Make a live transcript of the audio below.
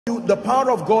The power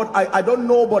of God, I don't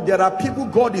know, but there are people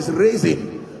God is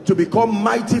raising to become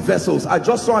mighty vessels. I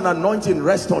just saw an anointing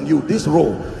rest on you, this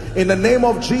role. In the name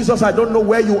of Jesus, I don't know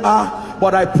where you are,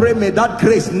 but I pray may that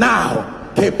grace now,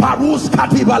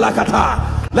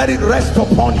 let it rest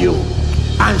upon you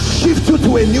and shift you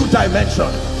to a new dimension.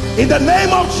 In the name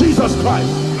of Jesus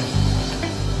Christ.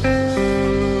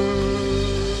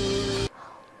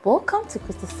 Welcome to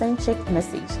Christocentric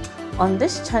Message. On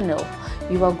this channel,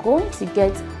 you are going to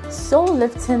get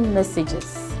soul-lifting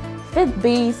messages,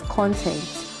 faith-based content,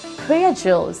 prayer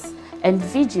drills, and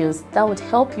videos that would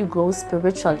help you grow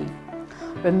spiritually.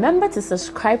 Remember to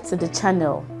subscribe to the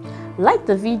channel, like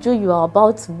the video you are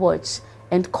about to watch,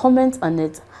 and comment on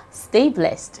it. Stay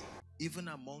blessed. Even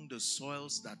among the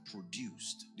soils that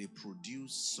produced, they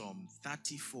produced some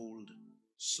 30-fold,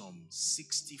 some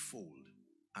 60-fold,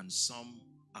 and some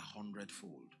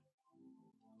 100-fold.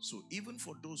 So even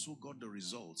for those who got the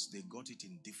results, they got it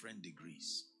in different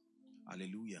degrees.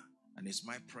 Hallelujah. And it's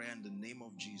my prayer in the name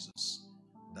of Jesus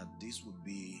that this would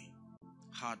be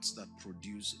hearts that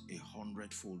produce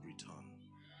 100-fold return.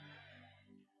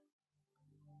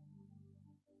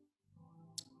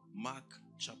 Mark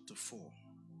chapter 4.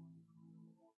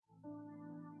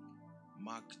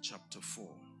 Mark chapter 4.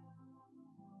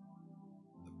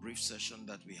 The brief session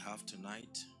that we have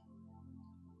tonight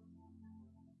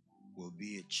will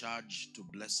be a charge to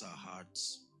bless our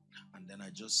hearts. And then I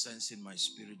just sense in my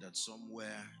spirit that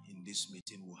somewhere in this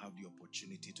meeting we'll have the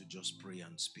opportunity to just pray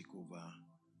and speak over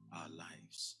our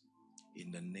lives.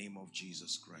 In the name of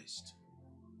Jesus Christ.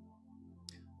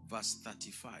 Verse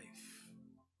 35.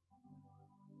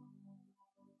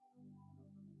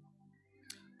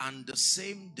 And the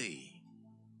same day,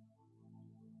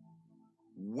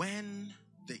 when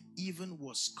the even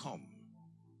was come,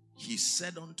 he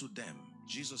said unto them,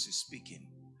 Jesus is speaking,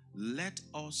 let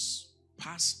us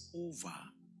pass over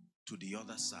to the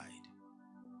other side.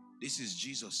 This is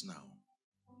Jesus now.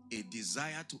 A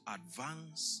desire to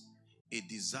advance, a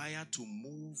desire to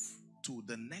move to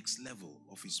the next level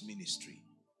of his ministry.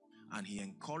 And he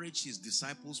encouraged his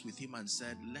disciples with him and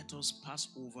said, let us pass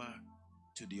over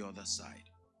to the other side.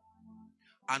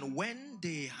 And when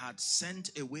they had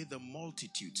sent away the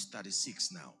multitudes,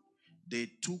 36 now, they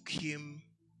took him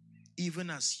even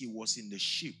as he was in the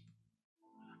ship,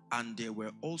 and there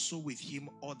were also with him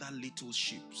other little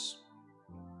ships.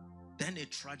 Then a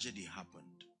tragedy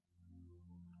happened,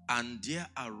 and there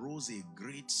arose a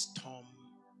great storm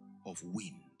of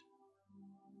wind,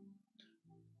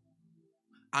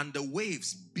 and the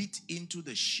waves beat into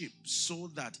the ship so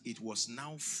that it was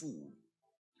now full.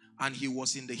 And he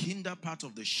was in the hinder part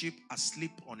of the ship,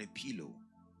 asleep on a pillow.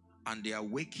 And they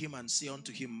awake him and say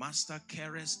unto him, Master,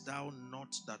 carest thou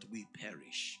not that we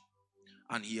perish?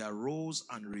 And he arose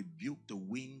and rebuked the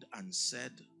wind and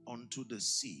said unto the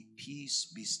sea,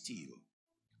 Peace, be still.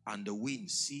 And the wind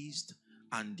ceased,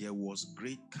 and there was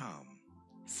great calm.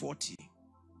 40.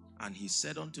 And he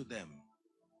said unto them,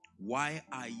 Why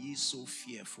are ye so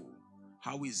fearful?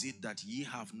 How is it that ye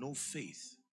have no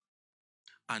faith?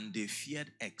 And they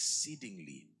feared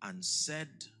exceedingly, and said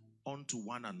unto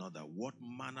one another, What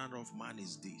manner of man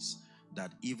is this,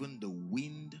 that even the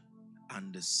wind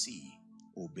and the sea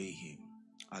obey him?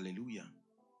 Hallelujah.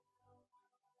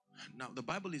 Now the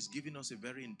Bible is giving us a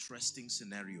very interesting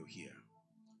scenario here.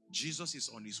 Jesus is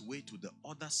on his way to the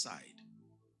other side,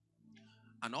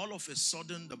 and all of a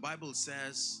sudden the Bible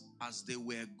says, as they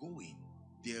were going,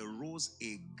 there arose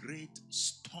a great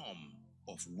storm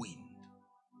of wind.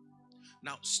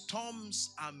 Now,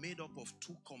 storms are made up of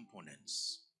two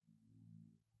components.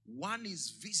 One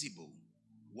is visible,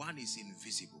 one is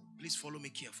invisible. Please follow me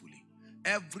carefully.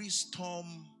 Every storm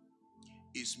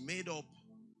is made up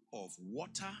of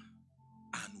water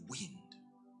and wind.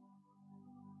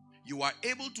 You are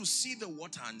able to see the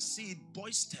water and see it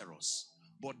boisterous,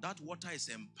 but that water is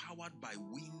empowered by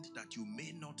wind that you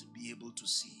may not be able to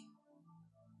see.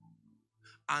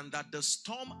 And that the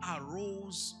storm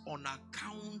arose on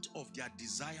account of their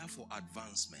desire for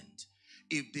advancement.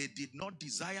 If they did not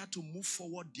desire to move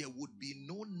forward, there would be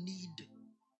no need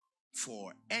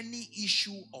for any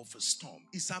issue of a storm.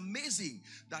 It's amazing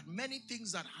that many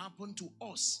things that happen to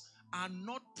us are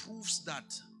not proofs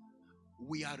that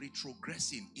we are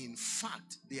retrogressing. In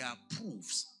fact, they are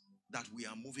proofs that we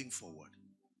are moving forward.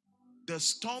 The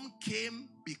storm came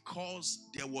because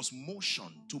there was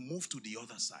motion to move to the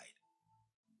other side.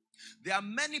 There are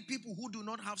many people who do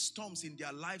not have storms in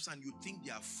their lives and you think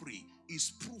they are free. It's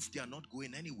proof they are not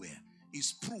going anywhere.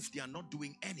 It's proof they are not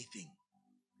doing anything.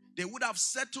 They would have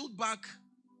settled back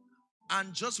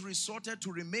and just resorted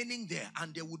to remaining there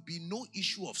and there would be no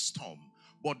issue of storm.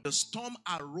 But the storm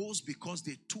arose because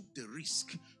they took the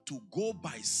risk to go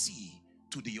by sea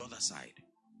to the other side.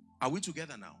 Are we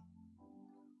together now?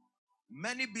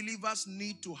 Many believers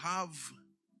need to have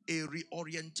a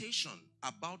reorientation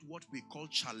about what we call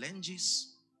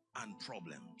challenges and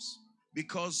problems.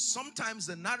 Because sometimes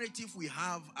the narrative we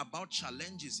have about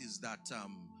challenges is that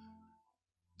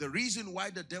the reason why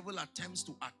the devil attempts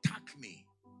to attack me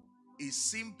is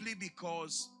simply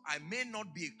because I may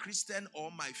not be a Christian or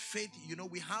my faith. You know,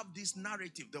 we have this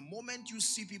narrative. The moment you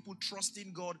see people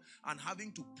trusting God and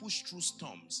having to push through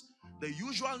storms, the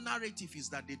usual narrative is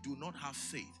that they do not have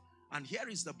faith. And here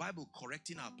is the Bible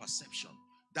correcting our perception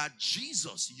that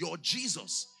Jesus, your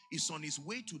Jesus, is on his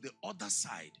way to the other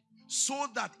side so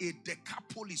that a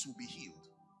Decapolis will be healed.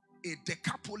 A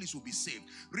Decapolis will be saved.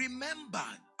 Remember,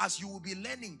 as you will be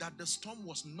learning, that the storm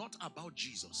was not about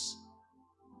Jesus.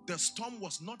 The storm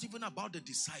was not even about the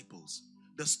disciples.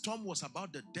 The storm was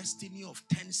about the destiny of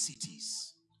 10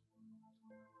 cities.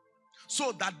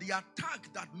 So that the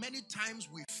attack that many times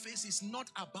we face is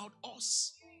not about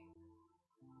us.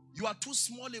 You are too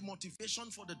small a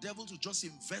motivation for the devil to just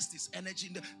invest his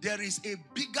energy in there is a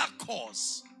bigger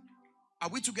cause. Are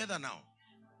we together now?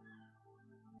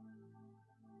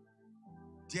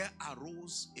 There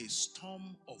arose a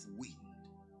storm of wind.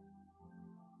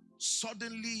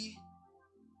 Suddenly,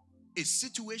 a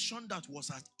situation that was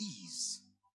at ease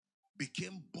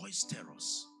became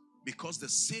boisterous because the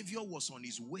Savior was on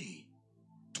his way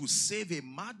to save a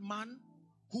madman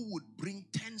who would bring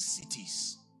 10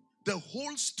 cities. The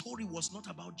whole story was not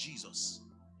about Jesus.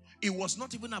 It was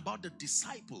not even about the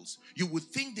disciples. You would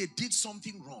think they did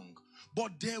something wrong,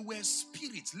 but there were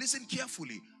spirits. Listen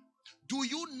carefully. Do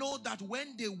you know that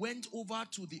when they went over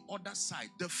to the other side,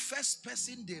 the first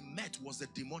person they met was the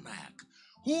demoniac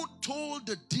who told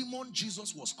the demon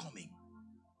Jesus was coming?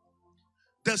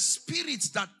 The spirits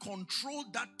that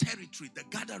controlled that territory, the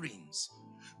gatherings,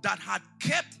 that had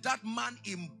kept that man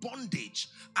in bondage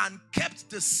and kept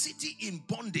the city in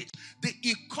bondage. The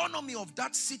economy of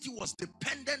that city was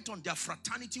dependent on their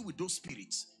fraternity with those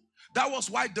spirits. That was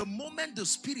why the moment the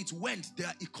spirits went,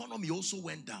 their economy also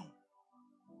went down.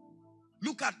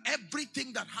 Look at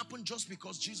everything that happened just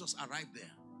because Jesus arrived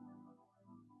there.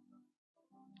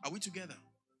 Are we together?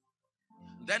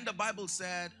 Then the Bible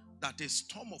said that a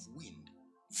storm of wind,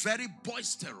 very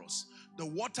boisterous, the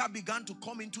water began to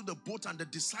come into the boat and the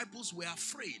disciples were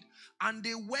afraid. And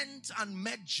they went and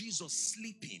met Jesus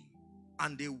sleeping.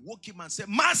 And they woke him and said,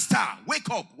 "Master, wake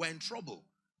up, we're in trouble.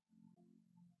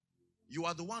 You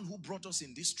are the one who brought us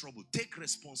in this trouble. Take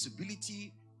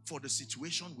responsibility for the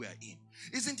situation we are in."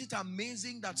 Isn't it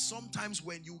amazing that sometimes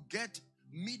when you get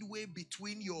midway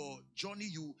between your journey,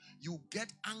 you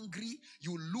get angry,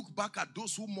 you look back at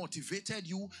those who motivated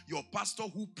you, your pastor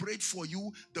who prayed for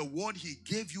you, the word he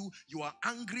gave you, you are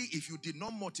angry. If you did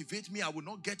not motivate me, I would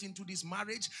not get into this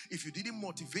marriage. If you didn't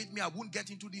motivate me, I wouldn't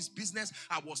get into this business.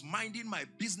 I was minding my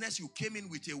business. You came in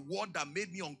with a word that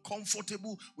made me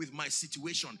uncomfortable with my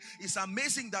situation. It's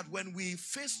amazing that when we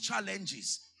face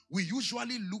challenges, we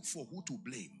usually look for who to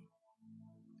blame.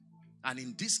 And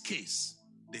in this case,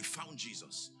 they found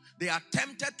Jesus. They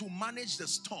attempted to manage the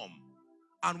storm.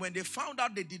 And when they found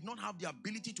out they did not have the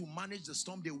ability to manage the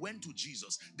storm, they went to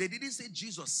Jesus. They didn't say,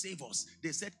 "Jesus, save us."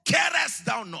 They said, "Carest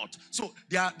thou not?" So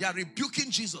they are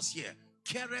rebuking Jesus here.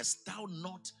 "Carest thou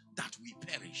not that we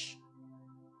perish?"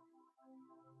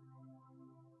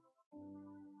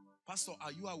 Pastor,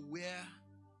 are you aware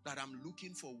that I'm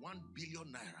looking for 1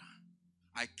 billion naira?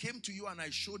 I came to you and I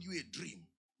showed you a dream.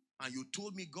 And you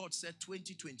told me God said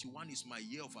 2021 is my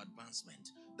year of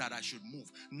advancement, that I should move.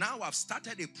 Now I've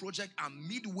started a project and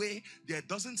midway, there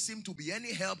doesn't seem to be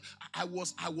any help. I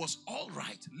was all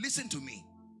right. Listen to me.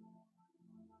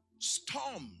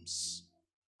 Storms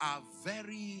are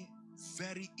very,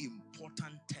 very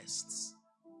important tests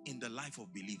in the life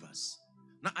of believers.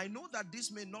 Now, I know that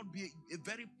this may not be a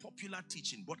very popular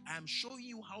teaching, but I'm showing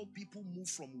you how people move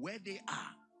from where they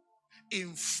are.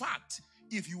 In fact,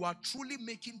 if you are truly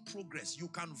making progress, you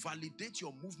can validate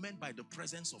your movement by the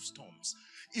presence of storms.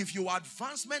 If your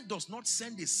advancement does not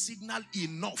send a signal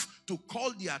enough to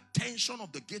call the attention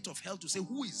of the gate of hell to say,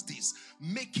 "Who is this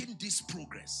making this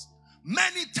progress?"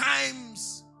 Many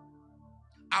times,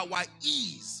 our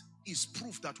ease is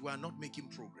proof that we are not making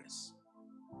progress.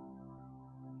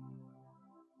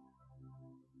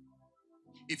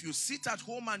 If you sit at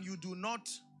home and you do not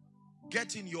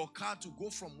get in your car to go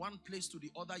from one place to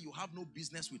the other, you have no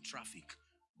business with traffic.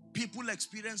 People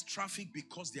experience traffic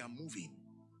because they are moving.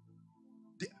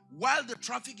 While the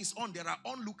traffic is on, there are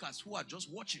onlookers who are just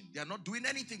watching. They are not doing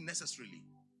anything necessarily.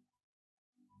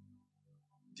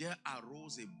 there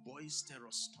arose a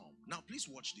boisterous storm. Now, please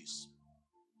watch this.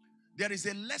 There is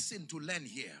a lesson to learn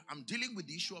here. I'm dealing with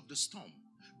the issue of the storm.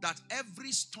 That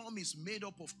every storm is made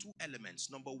up of two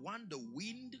elements. Number one, the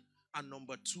wind, and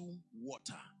number two,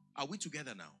 water. Are we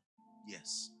together now?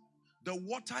 Yes. The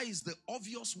water is the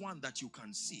obvious one that you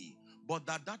can see, but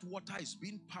that water is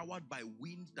being powered by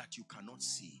wind that you cannot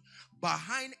see.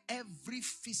 Behind every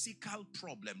physical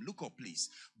problem, look up please,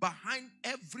 behind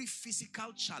every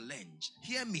physical challenge,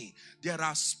 hear me, there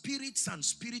are spirits and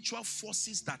spiritual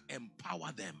forces that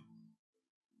empower them.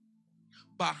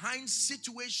 Behind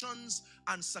situations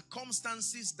and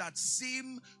circumstances that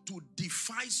seem to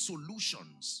defy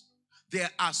solutions, there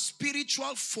are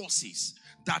spiritual forces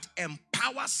that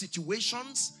empower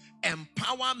situations,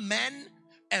 empower men,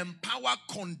 empower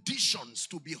conditions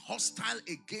to be hostile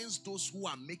against those who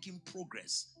are making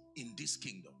progress in this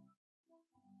kingdom.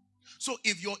 So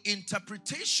if your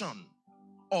interpretation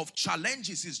of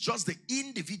challenges is just the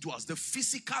individuals, the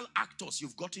physical actors,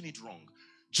 you've gotten it wrong.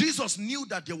 Jesus knew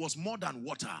that there was more than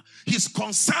water. His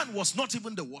concern was not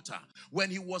even the water.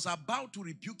 When he was about to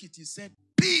rebuke it, he said,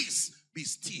 "Peace, be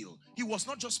still." He was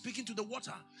not just speaking to the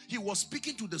water. He was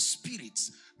speaking to the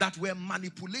spirits that were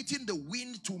manipulating the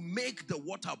wind to make the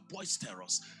water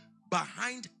boisterous.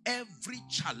 Behind every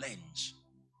challenge,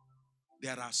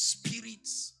 there are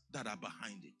spirits that are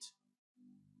behind it.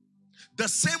 The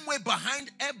same way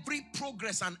behind every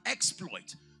progress and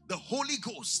exploit, the Holy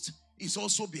Ghost is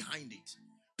also behind it.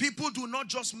 People do not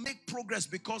just make progress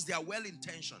because they are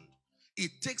well-intentioned. It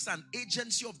takes an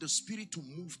agency of the Spirit to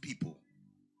move people.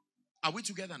 Are we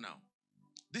together now?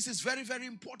 This is very, very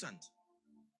important.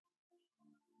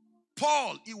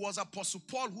 Paul, it was Apostle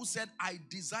Paul who said, "I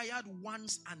desired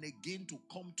once and again to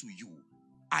come to you.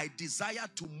 I desire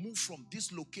to move from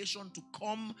this location to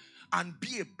come and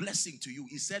be a blessing to you."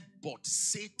 He said, "But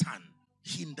Satan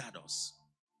hindered us."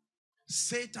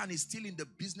 Satan is still in the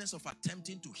business of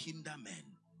attempting to hinder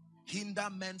men. Hinder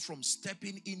men from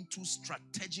stepping into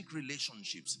strategic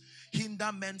relationships.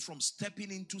 Hinder men from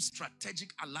stepping into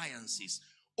strategic alliances.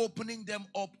 Opening them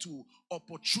up to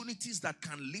opportunities that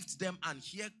can lift them. And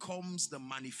here comes the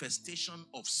manifestation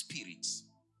of spirits.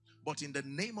 But in the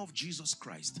name of Jesus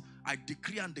Christ, I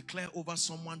decree and declare over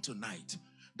someone tonight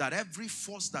that every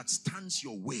force that stands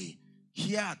your way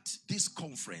here at this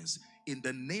conference, in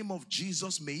the name of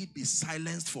Jesus, may it be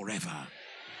silenced forever.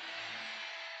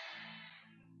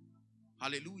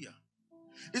 Hallelujah.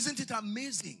 Isn't it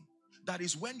amazing? That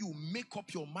is when you make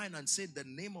up your mind and say, "The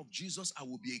name of Jesus, I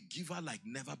will be a giver like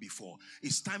never before."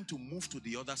 It's time to move to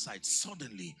the other side.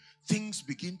 Suddenly, things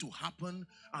begin to happen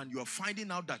and you're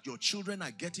finding out that your children are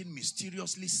getting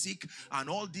mysteriously sick and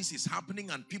all this is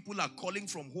happening and people are calling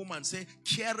from home and say,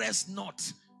 "Carest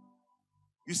not."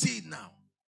 You see it now.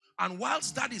 And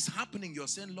whilst that is happening, you're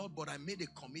saying, "Lord, but I made a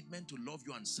commitment to love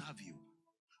you and serve you."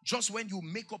 Just when you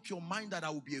make up your mind that I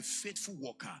will be a faithful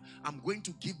worker, I'm going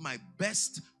to give my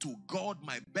best to God,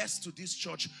 my best to this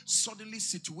church, suddenly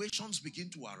situations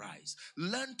begin to arise.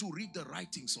 Learn to read the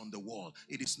writings on the wall.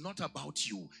 It is not about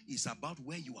you. It's about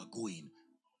where you are going.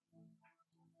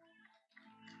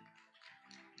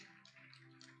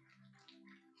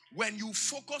 When you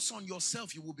focus on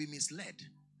yourself, you will be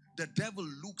misled. The devil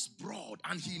looks broad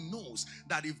and he knows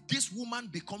that if this woman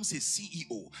becomes a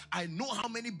CEO, I know how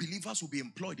many believers will be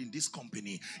employed in this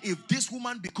company. If this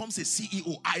woman becomes a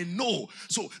CEO, I know.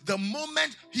 So the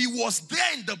moment he was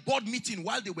there in the board meeting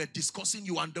while they were discussing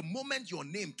you, and the moment your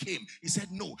name came, he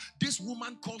said, "No, this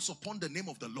woman calls upon the name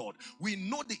of the Lord." We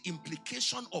know the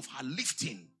implication of her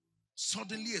lifting.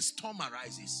 Suddenly a storm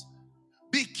arises.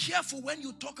 Be careful when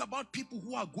you talk about people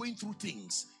who are going through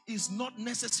things. It's not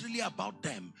necessarily about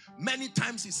them. Many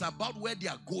times it's about where they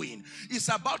are going. It's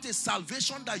about a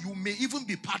salvation that you may even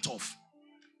be part of.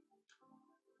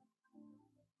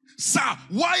 Sir,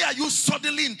 why are you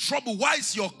suddenly in trouble? Why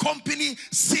is your company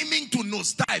seeming to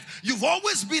nosedive? You've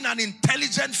always been an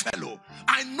intelligent fellow.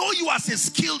 I know you as a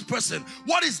skilled person.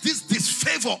 What is this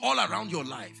disfavor all around your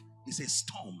life? It's a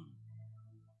storm.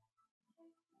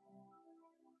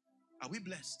 Are we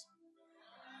blessed?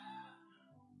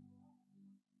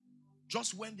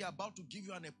 Just when they're about to give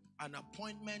you an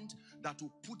appointment that will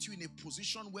put you in a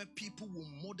position where people will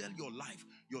model your life,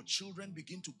 your children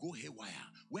begin to go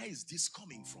haywire. Where is this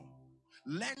coming from?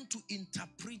 Learn to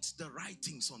interpret the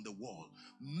writings on the wall.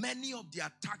 Many of the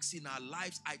attacks in our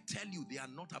lives, I tell you, they are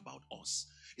not about us.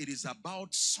 It is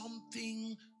about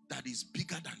something that is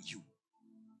bigger than you.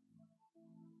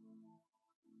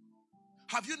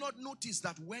 Have you not noticed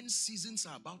that when seasons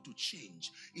are about to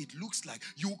change, it looks like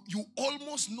you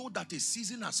almost know that a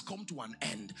season has come to an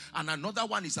end and another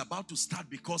one is about to start,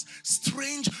 because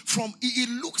strange from it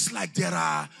looks like there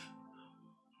are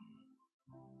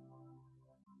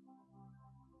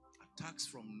attacks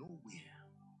from nowhere.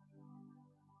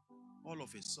 All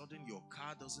of a sudden your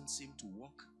car doesn't seem to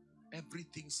work.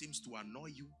 Everything seems to annoy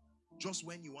you. Just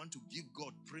when you want to give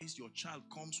God praise, your child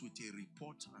comes with a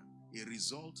report, a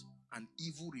result, an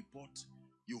evil report.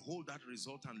 You hold that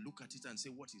result and look at it and say,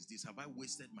 what is this? Have I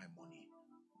wasted my money?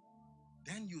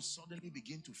 Then you suddenly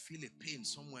begin to feel a pain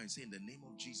somewhere and say, in the name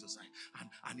of Jesus,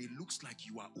 and it looks like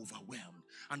you are overwhelmed.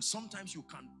 And sometimes you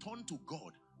can turn to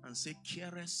God and say,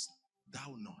 carest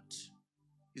thou not?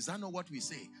 Is that not what we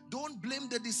say? Don't blame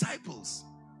the disciples.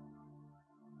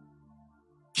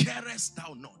 Carest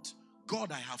thou not?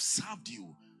 God, I have served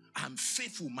you. I am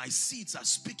faithful. My seeds are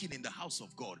speaking in the house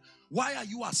of God. Why are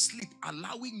you asleep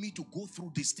allowing me to go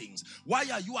through these things? Why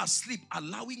are you asleep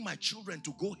allowing my children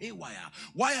to go haywire?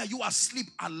 Why are you asleep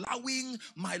allowing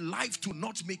my life to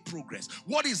not make progress?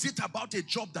 What is it about a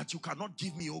job that you cannot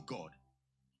give me, oh God?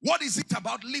 What is it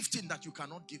about lifting that you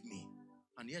cannot give me?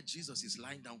 And yet Jesus is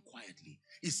lying down quietly.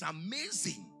 It's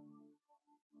amazing.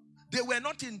 They were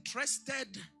not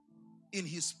interested in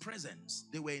his presence.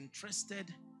 They were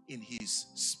interested in his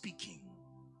speaking,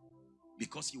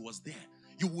 because he was there.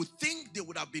 You would think they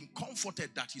would have been comforted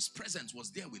that his presence was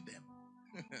there with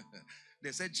them.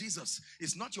 They said, Jesus,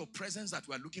 it's not your presence that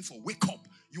we're looking for. Wake up.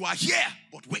 You are here,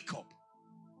 but wake up.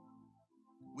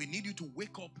 We need you to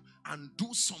wake up and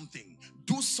do something.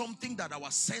 Do something that our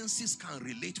senses can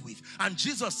relate with. And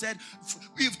Jesus said,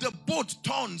 if the boat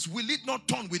turns, will it not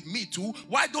turn with me too?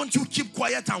 Why don't you keep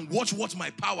quiet and watch what my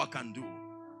power can do?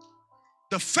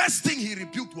 The first thing he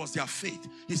rebuked was their faith.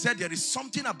 He said, there is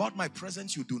something about my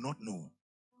presence you do not know.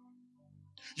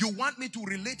 You want me to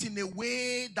relate in a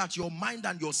way that your mind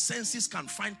and your senses can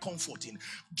find comfort in.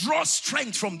 Draw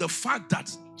strength from the fact that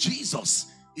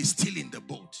Jesus is still in the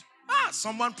boat.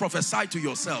 Someone prophesy to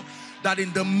yourself that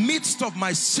in the midst of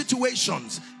my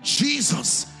situations,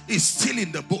 Jesus is still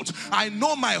in the boat. I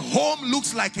know my home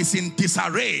looks like it's in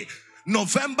disarray.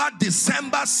 November,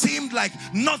 December seemed like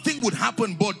nothing would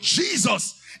happen, but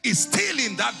Jesus is still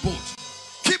in that boat.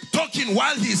 Keep talking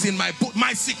while he's in my boat.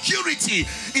 My security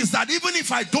is that even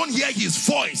if I don't hear his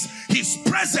voice, his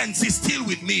presence is still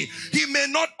with me. He may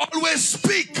not always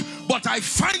speak, but I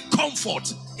find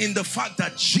comfort in the fact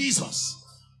that Jesus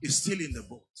is still in the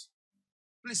boat.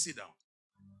 Please sit down.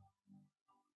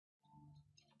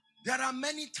 There are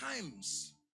many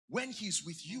times when he's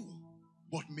with you,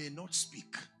 but may not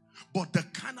speak. But the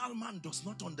carnal man does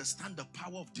not understand the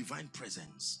power of divine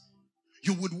presence.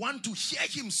 You would want to hear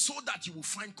him so that you will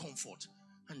find comfort.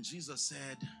 And Jesus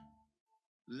said,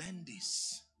 learn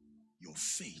this, your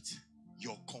faith,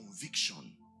 your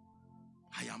conviction.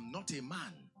 I am not a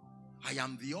man. I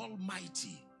am the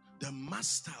Almighty, the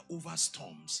master over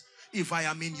storms. If I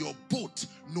am in your boat,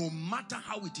 no matter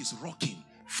how it is rocking,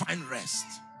 find rest.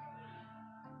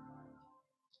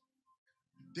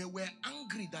 They were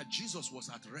angry that Jesus was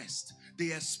at rest.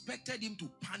 They expected him to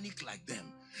panic like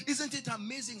them. Isn't it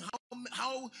amazing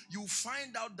how you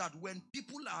find out that when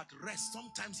people are at rest,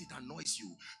 sometimes it annoys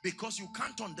you because you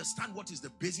can't understand what is the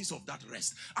basis of that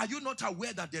rest. Are you not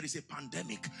aware that there is a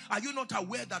pandemic? Are you not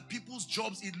aware that people's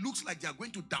jobs, it looks like they are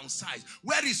going to downsize?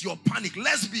 Where is your panic?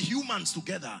 Let's be humans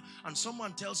together. And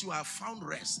someone tells you, I have found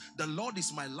rest. The Lord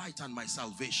is my light and my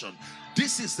salvation.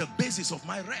 This is the basis of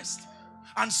my rest.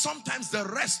 And sometimes the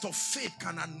rest of faith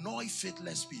can annoy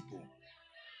faithless people.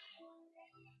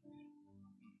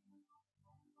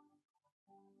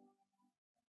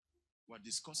 We're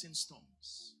discussing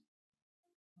storms.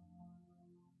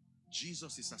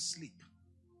 Jesus is asleep.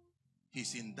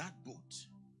 He's in that boat.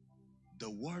 The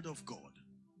word of God,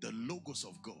 the logos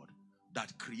of God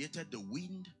that created the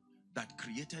wind, that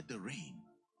created the rain,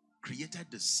 created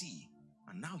the sea,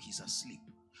 and now he's asleep.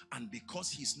 And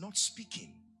because he's not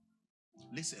speaking,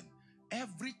 listen,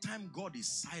 every time God is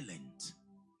silent,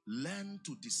 learn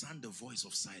to discern the voice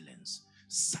of silence.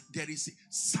 There is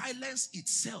silence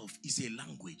itself is a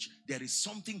language. There is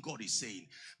something God is saying.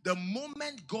 The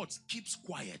moment God keeps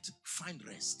quiet, find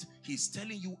rest. He's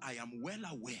telling you, I am well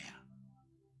aware.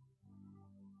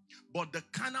 But the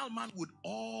carnal man would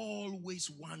always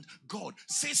want God,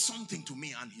 say something to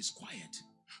me, and he's quiet.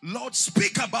 Lord,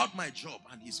 speak about my job,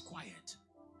 and he's quiet.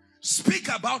 Speak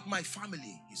about my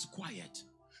family, he's quiet.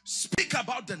 Speak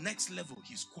about the next level,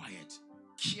 he's quiet.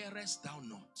 Carest thou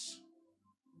not?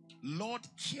 Lord,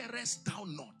 carest thou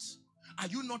not? Are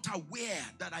you not aware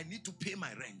that I need to pay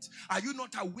my rent? Are you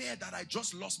not aware that I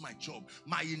just lost my job?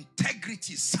 My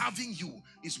integrity serving you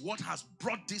is what has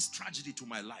brought this tragedy to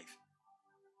my life.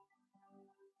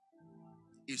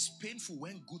 It's painful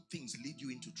when good things lead you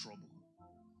into trouble.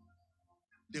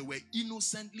 They were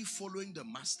innocently following the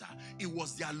master. It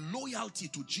was their loyalty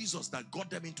to Jesus that got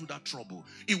them into that trouble.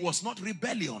 It was not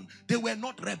rebellion. They were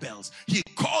not rebels. He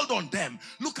called on them.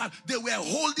 Look at, they were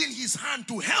holding his hand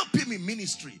to help him in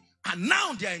ministry. And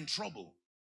now they are in trouble.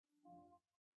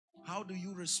 How do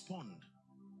you respond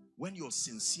when your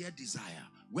sincere desire,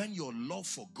 when your love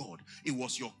for God, it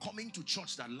was your coming to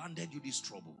church that landed you this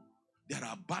trouble? There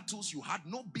are battles you had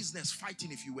no business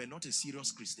fighting if you were not a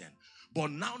serious Christian.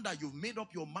 But now that you've made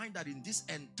up your mind that in this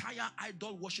entire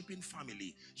idol worshiping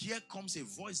family, here comes a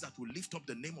voice that will lift up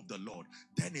the name of the Lord,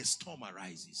 then a storm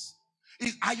arises.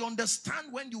 I understand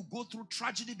when you go through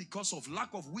tragedy because of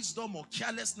lack of wisdom or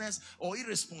carelessness or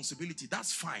irresponsibility,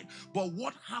 that's fine. But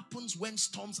what happens when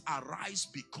storms arise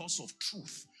because of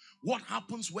truth? What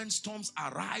happens when storms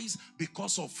arise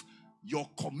because of your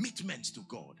commitment to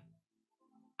God?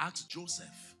 Ask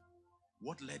Joseph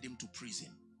what led him to prison.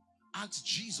 Ask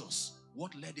Jesus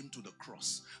what led him to the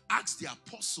cross. Ask the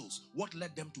apostles what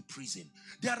led them to prison.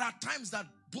 There are times that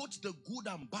both the good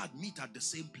and bad meet at the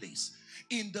same place.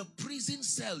 In the prison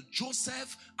cell,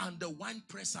 Joseph and the wine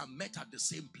presser met at the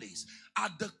same place.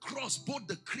 At the cross, both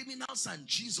the criminals and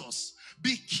Jesus.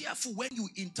 Be careful when you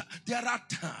there are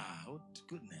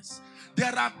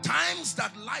times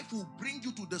that life will bring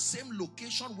you to the same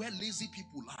location where lazy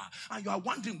people are, and you are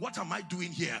wondering, what am I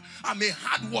doing here? I'm a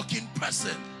hardworking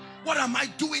person. What am I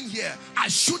doing here? I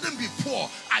shouldn't be poor.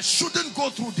 I shouldn't go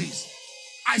through this.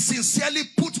 I sincerely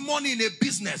put money in a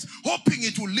business hoping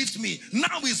it will lift me.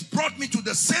 Now it's brought me to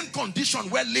the same condition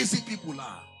where lazy people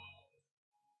are.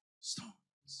 Stop.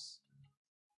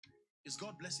 Is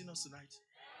God blessing us tonight?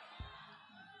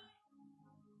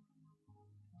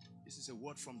 This is a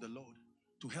word from the Lord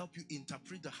to help you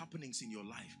interpret the happenings in your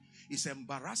life. It's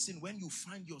embarrassing when you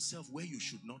find yourself where you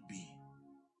should not be.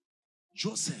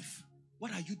 Joseph,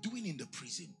 what are you doing in the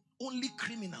prison? Only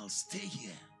criminals stay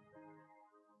here.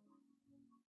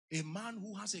 A man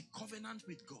who has a covenant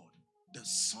with God, the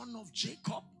son of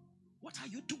Jacob, what are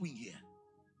you doing here?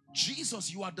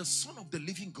 Jesus, you are the son of the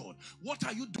living God. What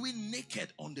are you doing naked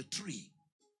on the tree?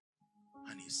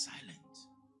 And he's silent.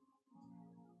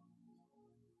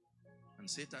 And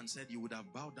Satan said, you would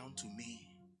have bowed down to me.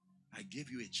 I gave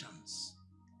you a chance.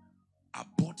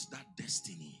 Abort that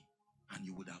destiny and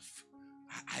you would have.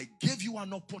 I gave you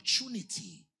an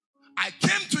opportunity. I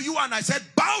came to you and I said,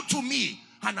 bow to me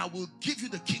and I will give you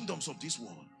the kingdoms of this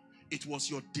world. It was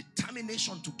your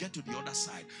determination to get to the other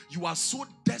side. You are so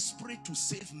desperate to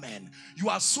save men. You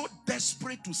are so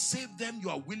desperate to save them,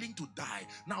 you are willing to die.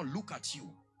 Now look at you.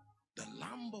 The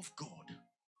Lamb of God.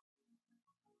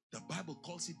 The Bible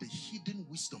calls it the hidden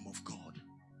wisdom of God,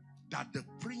 that the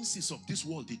princes of this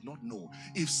world did not know.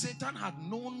 If Satan had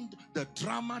known the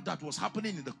drama that was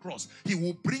happening in the cross, he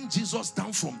will bring Jesus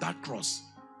down from that cross.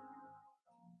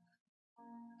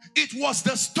 It was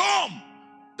the storm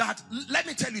that, let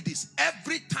me tell you this,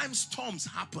 every time storms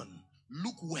happen,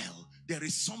 look well, there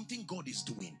is something God is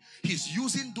doing. He's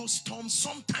using those storms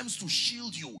sometimes to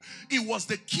shield you. It was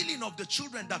the killing of the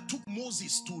children that took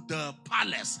Moses to the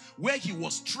palace where he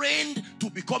was trained to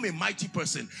become a mighty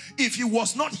person. If he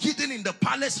was not hidden in the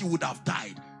palace, he would have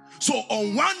died. So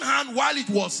on one hand, while it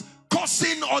was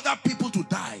causing other people to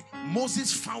die,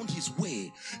 Moses found his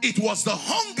way. It was the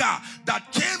hunger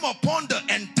that came upon the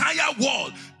entire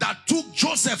world that took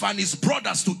Joseph and his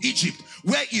brothers to Egypt,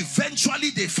 where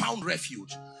eventually they found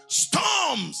refuge.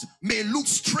 Storms may look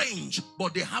strange,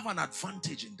 but they have an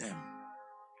advantage in them.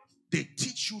 They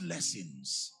teach you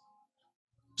lessons.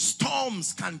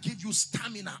 Storms can give you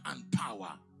stamina and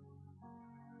power,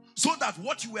 so that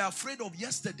what you were afraid of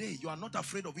yesterday, you are not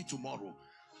afraid of it tomorrow.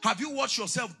 Have you watched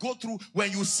yourself go through?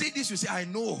 When you see this, you say, I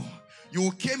know.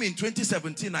 You came in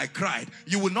 2017, I cried.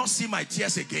 You will not see my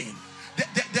tears again.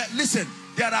 Listen,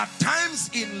 there are times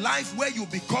in life where you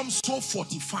become so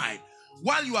fortified.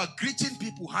 While you are greeting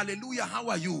people, hallelujah, how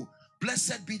are you?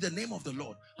 Blessed be the name of the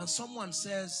Lord. And someone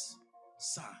says,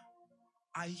 sir,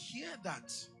 I hear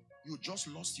that you just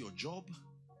lost your job.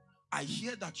 I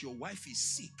hear that your wife is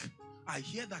sick. I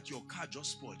hear that your car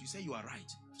just spoiled. You say, you are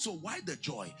right. So why the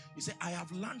joy? You say, I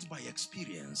have learned by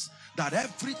experience that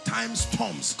every time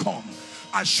storms come,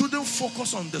 I shouldn't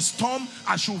focus on the storm.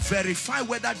 I should verify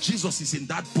whether Jesus is in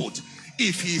that boat.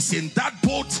 If he is in that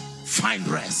boat, find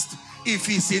rest. If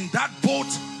he's in that boat,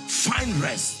 find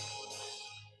rest.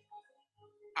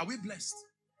 Are we blessed?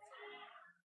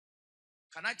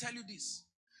 Can I tell you this?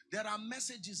 There are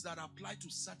messages that apply to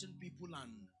certain people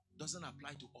and doesn't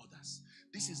apply to others.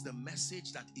 This is the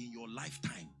message that in your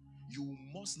lifetime, you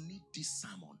must need this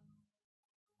sermon.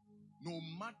 No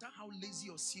matter how lazy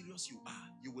or serious you are,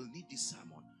 you will need this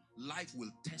sermon. Life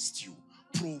will test you.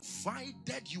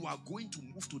 Provided you are going to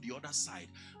move to the other side,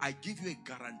 I give you a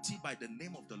guarantee by the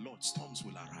name of the Lord, storms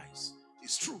will arise.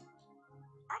 It's true.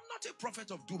 I'm not a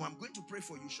prophet of doom. I'm going to pray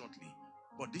for you shortly.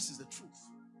 But this is the truth.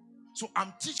 So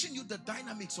I'm teaching you the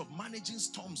dynamics of managing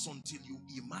storms until you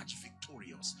emerge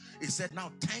victorious. It said,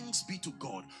 now thanks be to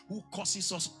God who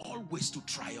causes us always to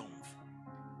triumph.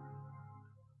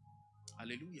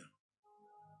 Hallelujah.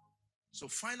 So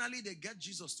finally they get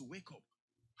Jesus to wake up.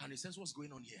 And he says, what's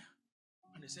going on here?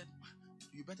 And they said,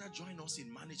 you better join us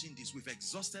in managing this. We've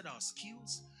exhausted our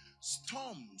skills.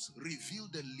 Storms reveal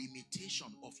the limitation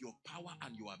of your power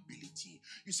and your ability.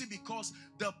 You see, because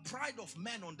the pride of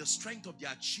men on the strength of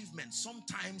their achievement,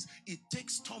 sometimes it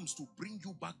takes storms to bring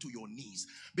you back to your knees.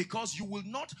 Because you will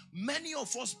not, many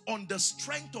of us on the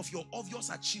strength of your obvious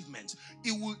achievements,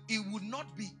 it will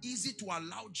not be easy to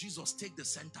allow Jesus take the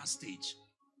center stage.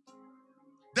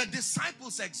 The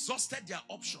disciples exhausted their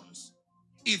options.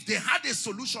 If they had a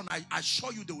solution, I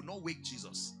assure you they would not wake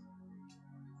Jesus.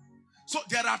 So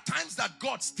there are times that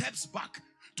God steps back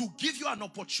to give you an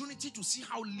opportunity to see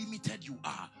how limited you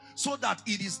are, so that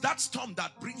it is that storm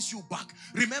that brings you back.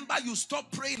 Remember, you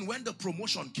stopped praying when the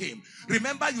promotion came.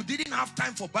 Remember, you didn't have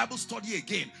time for Bible study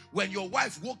again. When your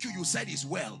wife woke you, you said it's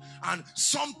well. And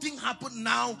something happened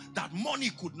now that money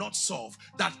could not solve,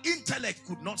 that intellect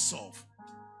could not solve.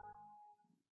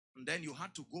 And then you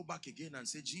had to go back again and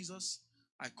say, Jesus,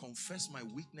 I confess my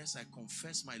weakness. I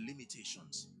confess my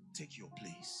limitations. Take your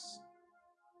place.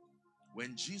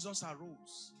 When Jesus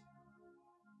arose,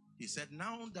 he said,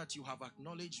 now that you have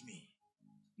acknowledged me,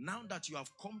 now that you have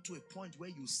come to a point where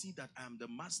you see that I am the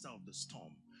master of the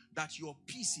storm, that your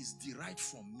peace is derived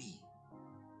from me,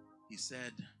 he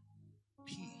said,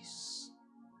 peace,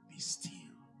 be still.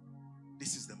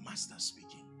 This is the master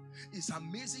speaking. It's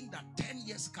amazing that 10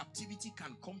 years captivity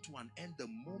can come to an end the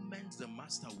moment the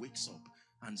master wakes up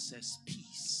and says,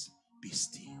 peace, be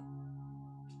still.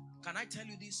 Can I tell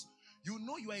you this? You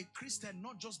know you are a Christian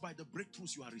not just by the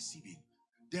breakthroughs you are receiving.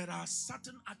 There are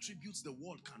certain attributes the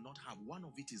world cannot have. One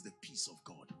of it is the peace of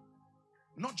God.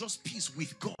 Not just peace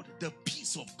with God, the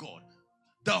peace of God.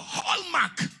 The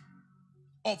hallmark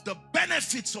of the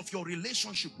benefits of your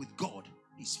relationship with God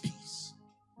is peace.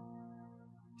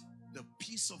 The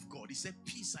peace of God. He said,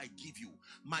 peace I give you.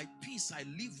 My peace I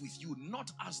live with you,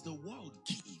 not as the world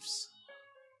gives.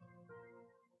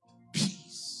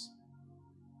 Peace.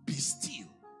 Be still.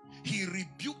 He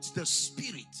rebuked the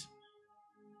spirit.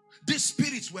 These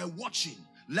spirits were watching.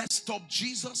 Let's stop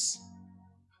Jesus.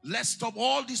 Let's stop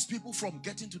all these people from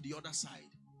getting to the other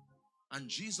side. And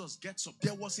Jesus gets up.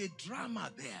 There was a drama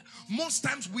there. Most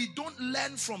times we don't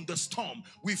learn from the storm.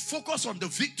 We focus on the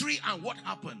victory and what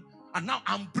happened. And now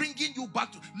I'm bringing you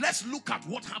back to, let's look at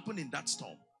what happened in that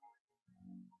storm.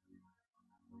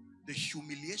 The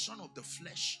humiliation of the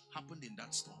flesh happened in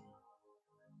that storm.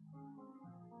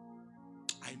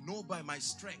 I know by my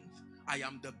strength, I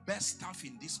am the best staff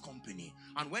in this company.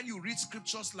 And when you read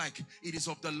scriptures like, it is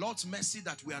of the Lord's mercy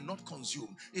that we are not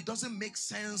consumed, it doesn't make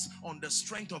sense on the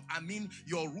strength of,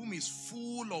 your room is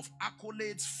full of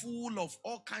accolades, full of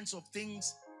all kinds of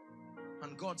things.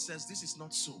 And God says, this is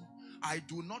not so. I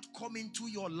do not come into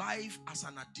your life as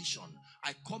an addition.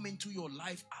 I come into your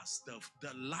life as the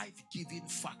life-giving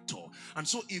factor. And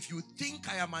so if you think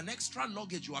I am an extra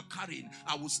luggage you are carrying,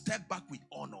 I will step back with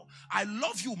honor. I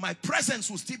love you. My presence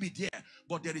will still be there.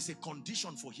 But there is a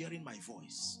condition for hearing my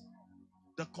voice.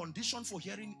 The condition for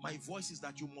hearing my voice is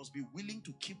that you must be willing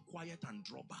to keep quiet and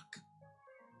draw back.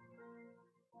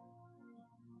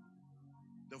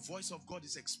 The voice of God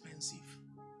is expensive.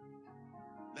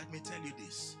 Let me tell you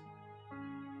this.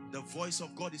 The voice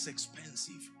of God is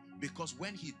expensive because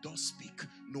when he does speak,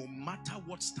 no matter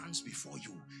what stands before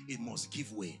you, it must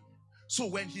give way. So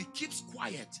when he keeps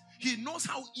quiet, he knows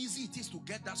how easy it is to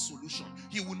get that solution.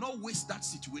 He will not waste that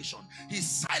situation. His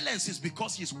silence is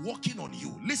because he's working on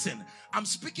you. Listen, I'm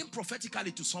speaking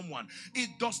prophetically to someone. It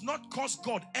does not cost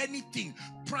God anything.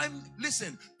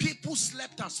 Listen, people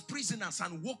slept as prisoners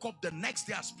and woke up the next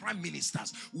day as prime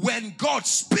ministers. When God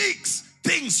speaks,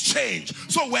 things change.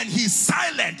 So when he's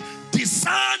silent,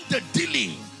 discern the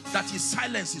dealing that his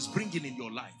silence is bringing in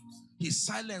your life. His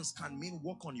silence can mean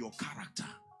work on your character.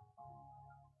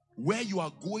 Where you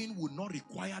are going will not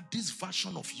require this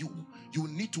version of you. You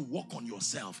need to work on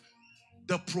yourself.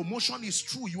 The promotion is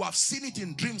true. You have seen it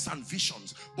in dreams and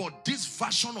visions. But this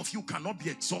version of you cannot be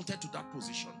exalted to that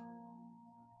position.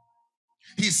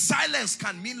 His silence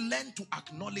can mean learn to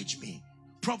acknowledge me.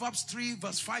 Proverbs 3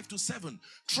 verse 5 to 7.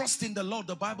 Trust in the Lord,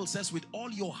 the Bible says, with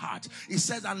all your heart. It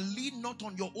says, and lean not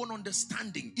on your own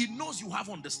understanding. It knows you have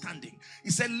understanding.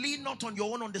 It said, lean not on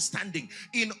your own understanding.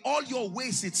 In all your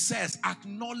ways, it says,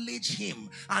 acknowledge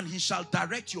him and he shall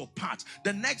direct your path.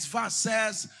 The next verse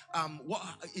says,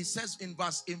 it says in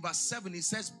verse 7, it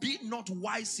says, be not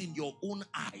wise in your own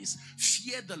eyes.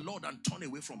 Fear the Lord and turn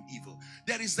away from evil.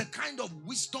 There is the kind of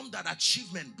wisdom that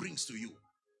achievement brings to you.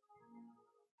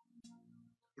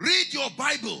 Read your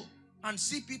Bible and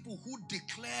see people who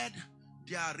declared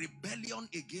their rebellion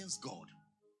against God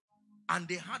and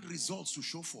they had results to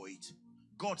show for it.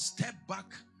 God stepped back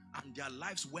and their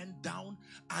lives went down,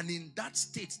 and in that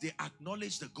state they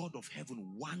acknowledged the God of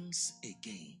heaven once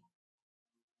again.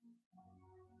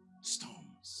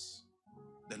 Storms,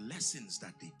 the lessons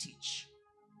that they teach.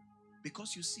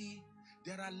 Because you see,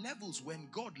 there are levels when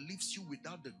God leaves you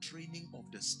without the training of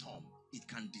the storm, it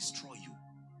can destroy you.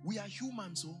 We are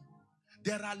humans, oh.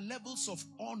 There are levels of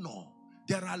honor.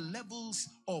 There are levels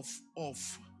of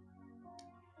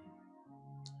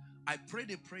I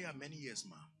prayed a prayer many years,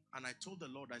 and I told the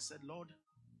Lord, I said, Lord,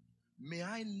 may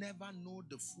I never know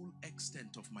the full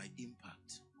extent of my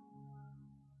impact.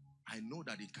 I know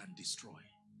that it can destroy.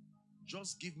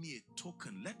 Just give me a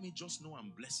token. Let me just know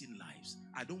I'm blessing lives.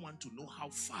 I don't want to know how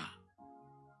far.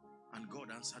 And God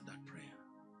answered that prayer.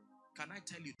 Can I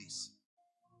tell you this?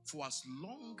 For as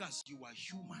long as you are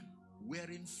human,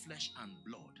 wearing flesh and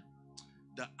blood,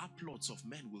 the applauds of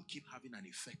men will keep having an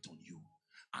effect on you.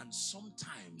 And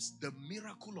sometimes the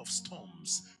miracle of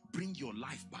storms bring your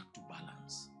life back to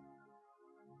balance.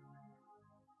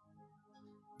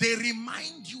 They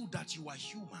remind you that you are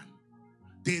human.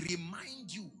 They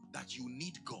remind you that you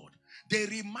need God. They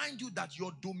remind you that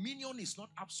your dominion is not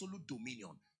absolute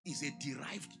dominion. It's a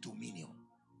derived dominion.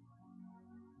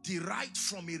 Derived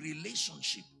from a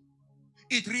relationship.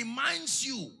 It reminds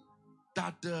you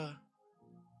that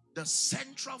the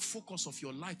central focus of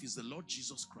your life is the Lord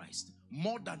Jesus Christ,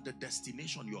 more than the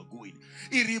destination you are going.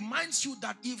 It reminds you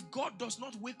that if God does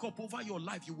not wake up over your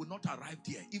life, you will not arrive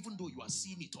there, even though you are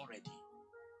seeing it already.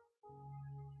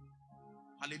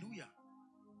 Hallelujah.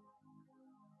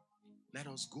 Let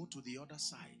us go to the other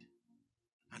side.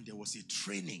 And there was a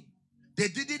training. They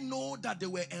didn't know that they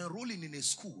were enrolling in a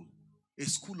school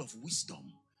of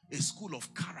wisdom, a school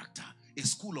of character, a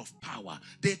school of power.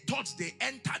 They thought they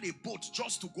entered a boat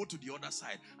just to go to the other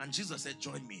side. And Jesus said,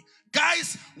 join me.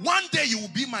 Guys, one day you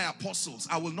will be my apostles.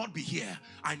 I will not be here.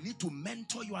 I need to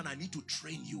mentor you and I need to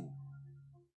train you.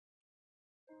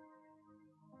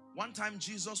 One time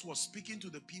Jesus was speaking to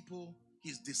the people,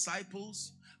 his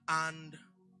disciples, and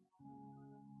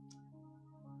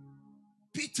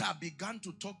Peter began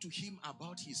to talk to him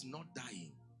about his not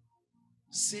dying.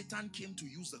 Satan came to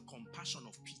use the compassion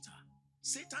of Peter.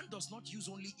 Satan does not use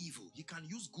only evil. He can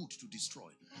use good to destroy.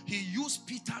 He used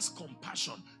Peter's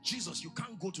compassion. Jesus, you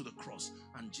can't go to the cross.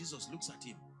 And Jesus looks at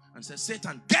him and says,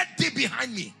 Satan, get thee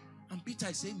behind me. And Peter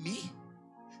is saying, me?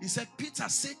 He said, Peter,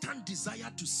 Satan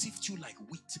desired to sift you like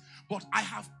wheat, but I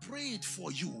have prayed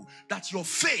for you that your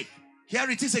faith, here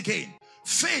it is again,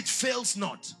 faith fails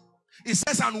not. It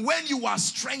says, and when you are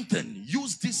strengthened,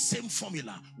 use this same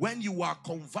formula. When you are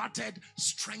converted,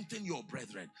 strengthen your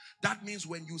brethren. That means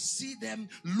when you see them,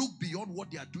 look beyond what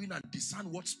they are doing and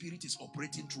discern what spirit is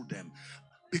operating through them.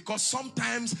 Because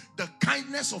sometimes the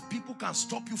kindness of people can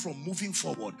stop you from moving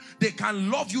forward. They can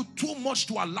love you too much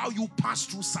to allow you pass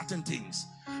through certain things.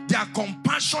 Their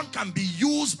compassion can be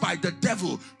used by the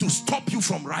devil to stop you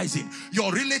from rising.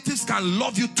 Your relatives can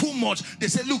love you too much. They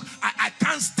say, look, I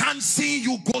can't stand seeing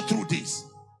you go through this.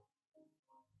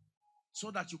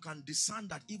 So that you can discern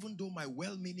that even though my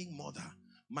well-meaning mother,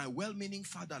 my well-meaning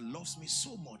father loves me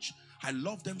so much, I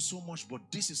love them so much, but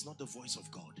this is not the voice of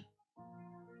God.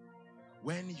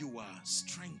 When you are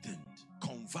strengthened,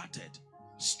 converted,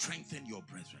 strengthen your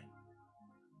brethren.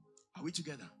 Are we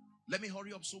together? Let me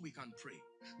hurry up so we can pray.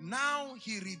 Now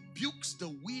he rebukes the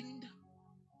wind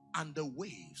and the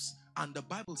waves, and the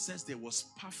Bible says there was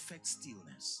perfect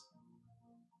stillness.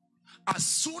 As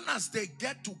soon as they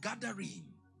get to gathering,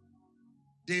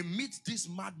 they meet this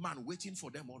madman waiting for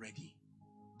them already.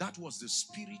 That was the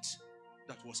spirit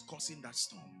that was causing that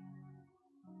storm.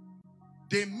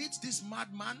 They meet this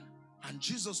madman, and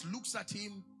Jesus looks at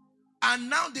him, and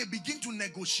now they begin to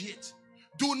negotiate.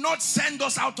 Do not send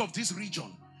us out of this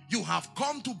region. You have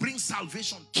come to bring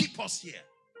salvation. Keep us here.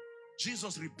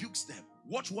 Jesus rebukes them.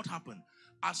 Watch what happened.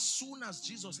 As soon as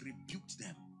Jesus rebuked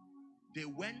them, they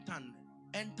went and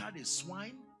entered a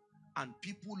swine, and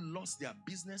people lost their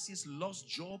businesses, lost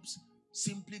jobs,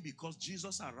 simply because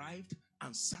Jesus arrived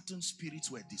and certain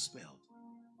spirits were dispelled.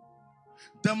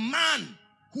 The man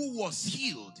who was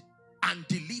healed and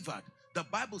delivered, the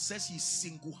Bible says he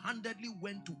single-handedly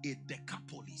went to a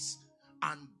Decapolis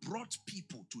and brought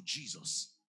people to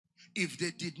Jesus. If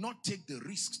they did not take the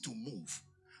risk to move,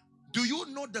 do you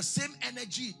know the same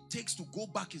energy it takes to go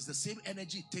back is the same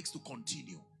energy it takes to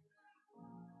continue?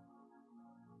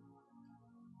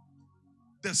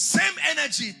 The same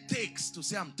energy it takes to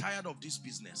say, I'm tired of this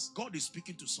business. God is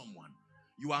speaking to someone.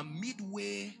 You are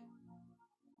midway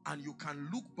and you can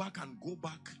look back and go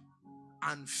back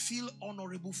and feel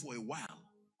honorable for a while.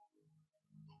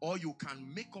 Or you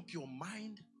can make up your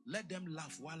mind, let them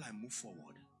laugh while I move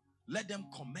forward. Let them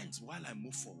comment while I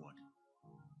move forward.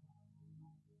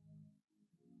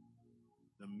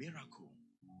 The miracle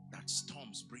that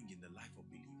storms bring in the life of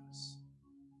believers.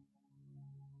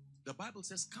 The Bible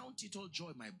says, count it all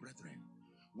joy, my brethren,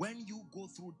 when you go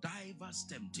through diverse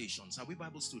temptations. Are we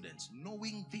Bible students?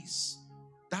 Knowing this,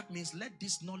 that means let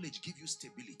this knowledge give you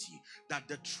stability, that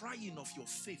the trying of your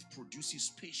faith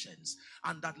produces patience,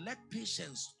 and that let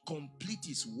patience complete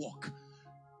its work.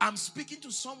 I'm speaking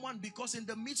to someone because in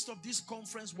the midst of this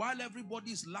conference, while everybody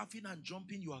is laughing and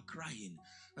jumping, you are crying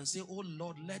and say, oh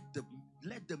Lord, let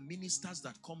the ministers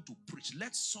that come to preach,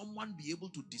 let someone be able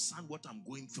to discern what I'm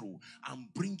going through and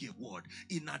bring a word.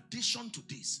 In addition to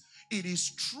this, it is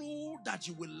true that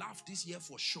you will laugh this year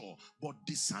for sure, but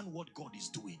discern what God is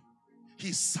doing.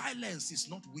 His silence is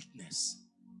not weakness.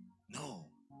 No,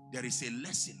 there is a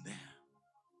lesson there.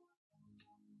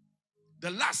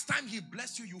 The last time he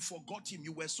blessed you, you forgot him.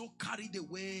 You were so carried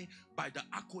away by the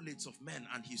accolades of men,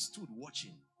 and he stood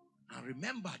watching. And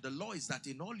remember, the law is that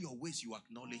in all your ways you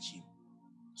acknowledge him.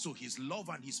 So his love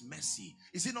and his mercy.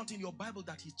 Is it not in your Bible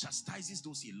that he chastises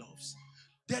those he loves?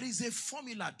 There is a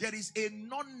formula. There is a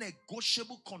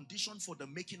non-negotiable condition for the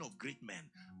making of great men.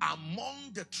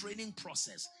 Among the training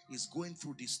process is going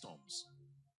through these storms.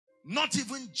 Not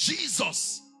even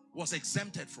Jesus was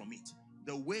exempted from it.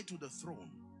 The way to the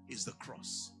throne is the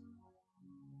cross.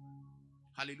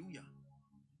 Hallelujah.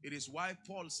 It is why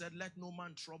Paul said, let no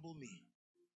man trouble me.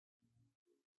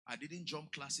 I didn't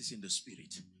jump classes in the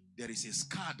spirit. There is a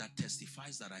scar that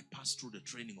testifies that I passed through the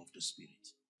training of the spirit.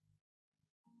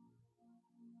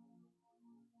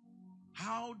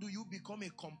 How do you become a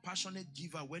compassionate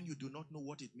giver when you do not know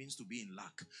what it means to be in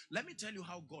lack? Let me tell you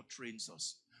how God trains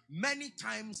us. Many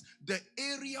times, the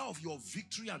area of your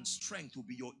victory and strength will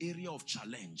be your area of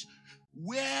challenge.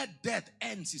 Where death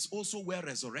ends is also where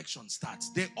resurrection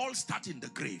starts. They all start in the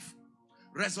grave.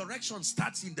 Resurrection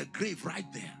starts in the grave right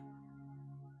there.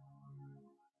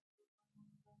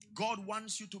 God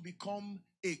wants you to become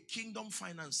a kingdom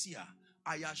financier.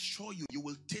 I assure you, you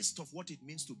will taste of what it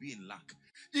means to be in lack.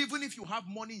 Even if you have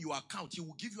money in your account, he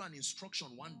will give you an instruction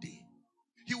one day.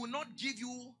 He will not give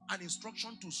you an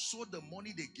instruction to sow the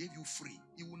money they gave you free.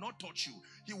 He will not touch you.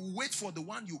 He will wait for the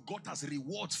one you got as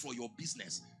rewards for your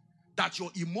business, that your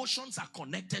emotions are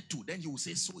connected to. Then he will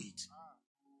say, sow it.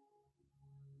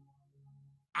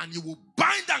 And he will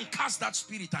bind and cast that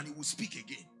spirit, and he will speak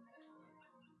again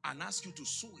and ask you to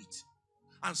sow it.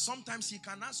 And sometimes he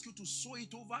can ask you to sow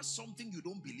it over something you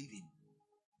don't believe in.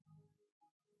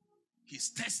 He's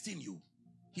testing you.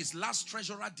 His last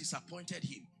treasurer disappointed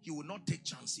him. He will not take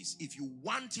chances. If you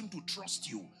want him to trust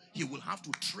you, he will have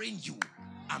to train you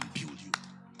and build you.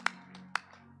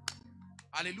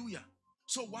 Hallelujah.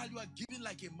 So while you are giving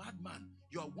like a madman,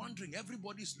 you are wondering,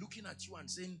 everybody's looking at you and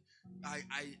saying,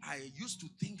 I used to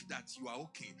think that you are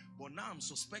okay, but now I'm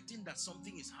suspecting that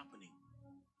something is happening.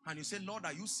 And you say, Lord,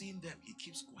 are you seeing them? He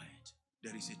keeps quiet.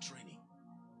 There is a training.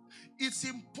 It's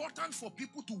important for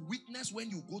people to witness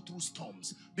when you go through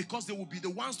storms, because they will be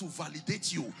the ones to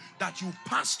validate you that you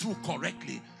pass through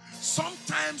correctly.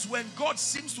 Sometimes when God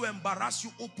seems to embarrass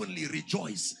you openly,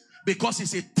 rejoice, because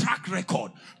it's a track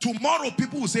record. Tomorrow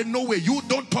people will say, no way, you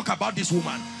don't talk about this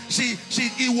woman.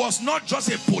 It was not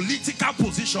just a political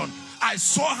position. I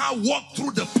saw her walk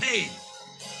through the pain.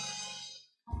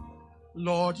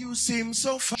 Lord, you seem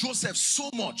so far. Joseph so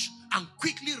much and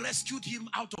quickly rescued him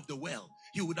out of the well.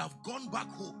 He would have gone back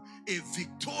home a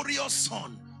victorious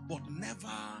son, but never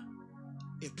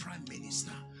a prime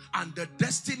minister. And the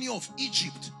destiny of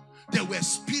Egypt, there were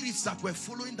spirits that were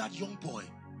following that young boy.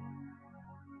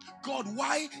 God,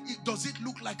 why does it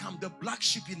look like I'm the black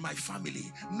sheep in my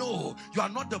family? No, you are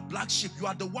not the black sheep. You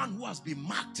are the one who has been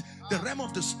marked. The realm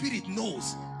of the spirit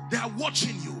knows. They are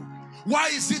watching you. Why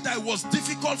is it that it was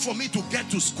difficult for me to get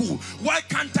to school? Why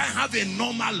can't I have a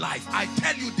normal life? I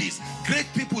tell you this, great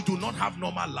people do not have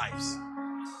normal lives.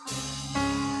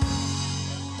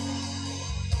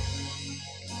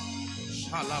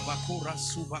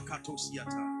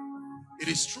 It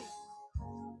is true.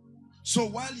 So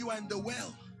while you are in the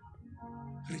well,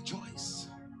 Rejoice.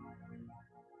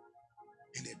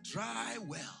 In a dry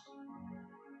well.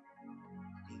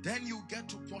 And then you get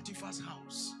to Potiphar's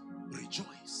house.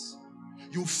 Rejoice.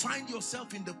 You find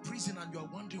yourself in the prison and you are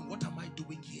wondering, what am I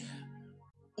doing here?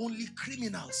 Only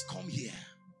criminals come here.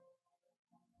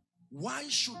 Why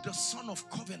should the Son of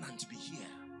Covenant be here?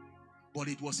 But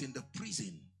it was in the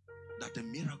prison that the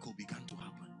miracle began to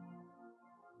happen.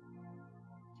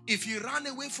 If he ran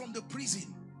away from the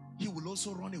prison, he will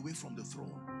also run away from the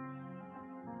throne.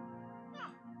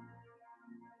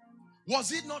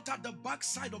 Was it not at the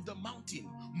backside of the mountain?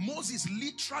 Moses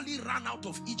literally ran out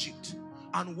of Egypt.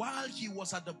 And while he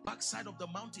was at the backside of the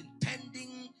mountain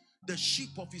tending the sheep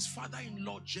of his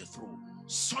father-in-law Jethro,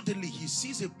 suddenly he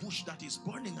sees a bush that is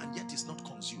burning and yet is not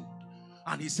consumed.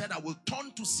 And he said, I will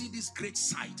turn to see this great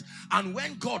sight. And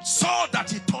when God saw that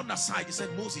he turned aside, he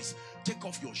said, Moses, take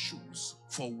off your shoes,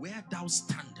 for where thou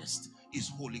standest is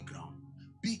holy ground.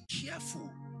 Be careful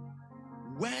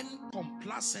when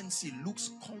complacency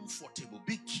looks comfortable.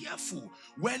 Be careful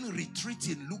when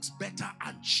retreating looks better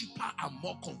and cheaper and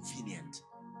more convenient.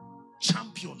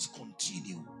 Champions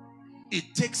continue.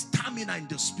 It takes stamina in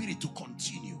the spirit to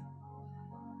continue.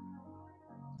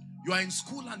 You are in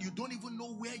school and you don't even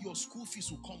know where your school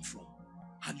fees will come from.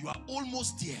 And you are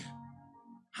almost there.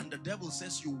 And the devil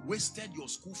says you wasted your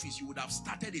school fees. You would have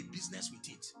started a business with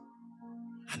it.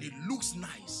 And it looks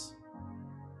nice.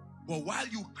 But while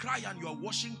you cry and you are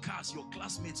washing cars, your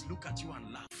classmates look at you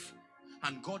and laugh.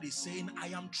 And God is saying, I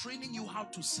am training you how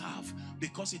to serve,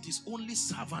 because it is only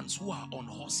servants who are on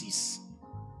horses.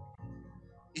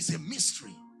 It's a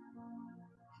mystery.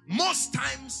 Most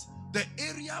times, the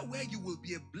area where you will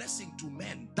be a blessing to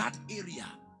men, that area,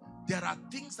 there are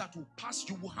things that will pass.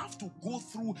 You will have to go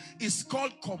through. It's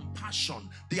called compassion.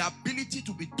 The ability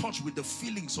to be touched with the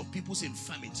feelings of people's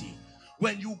infirmity.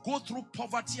 When you go through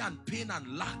poverty and pain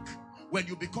and lack, when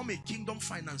you become a kingdom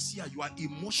financier, you are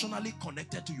emotionally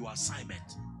connected to your assignment.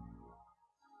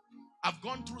 I've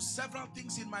gone through several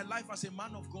things in my life as a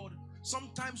man of God.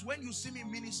 Sometimes when you see me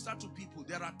minister to people,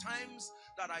 there are times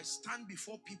that I stand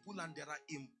before people and there are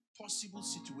impossible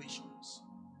situations.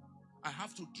 I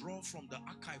have to draw from the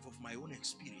archive of my own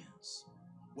experience.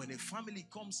 When a family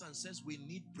comes and says we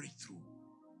need breakthrough,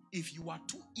 if you are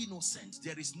too innocent,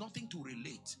 there is nothing to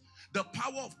relate. The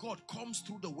power of God comes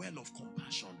through the well of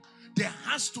compassion. There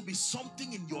has to be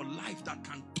something in your life that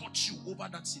can touch you over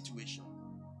that situation.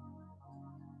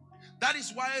 That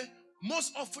is why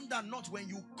most often than not, when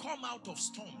you come out of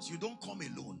storms, you don't come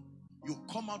alone. You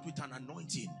come out with an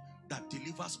anointing that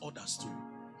delivers others too.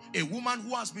 A woman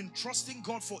who has been trusting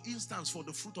God, for instance, for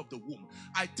the fruit of the womb.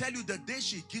 I tell you, the day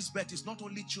she gives birth, it's not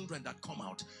only children that come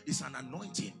out. It's an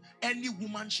anointing. Any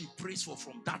woman she prays for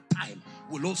from that time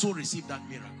will also receive that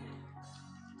miracle.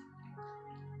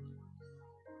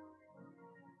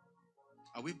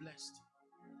 Are we blessed?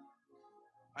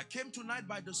 I came tonight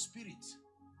by the Spirit,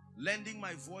 lending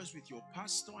my voice with your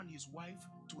pastor and his wife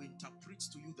to interpret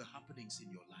to you the happenings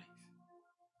in your life.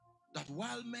 That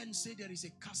while men say there is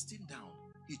a casting down,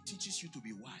 he teaches you to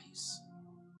be wise.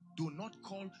 Do not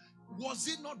call. Was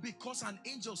it not because an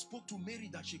angel spoke to Mary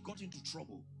that she got into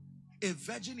trouble? A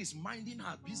virgin is minding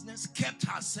her business, kept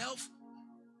herself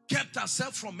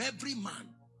from every man,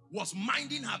 was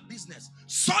minding her business.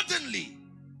 Suddenly,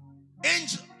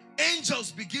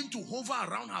 angels begin to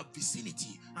hover around her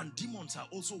vicinity, and demons are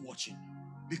also watching,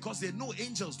 because they know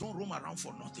angels don't roam around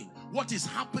for nothing. What is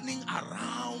happening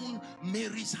around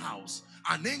Mary's house?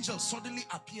 An angel suddenly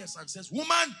appears and says,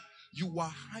 woman, you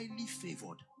are highly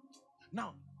favored.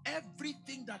 Now,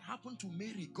 everything that happened to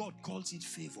Mary, God calls it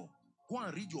favor. Go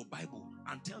and read your Bible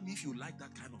and tell me if you like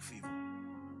that kind of favor.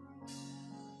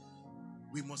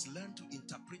 We must learn to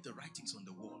interpret the writings on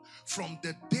the wall. From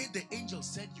the day the angel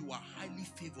said you are highly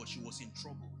favored, she was in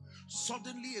trouble.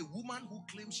 Suddenly, a woman who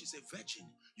claims she's a virgin,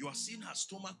 you are seeing her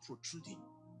stomach protruding.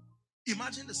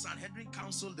 Imagine the Sanhedrin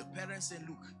council, the parents saying,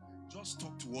 look, just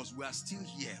talk to us. We are still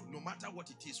here. No matter what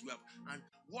it is, we have. And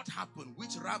what happened?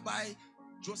 Which rabbi?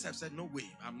 Joseph said, no way.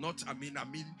 I'm not,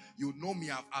 you know me.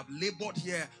 I've labored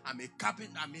here. I'm a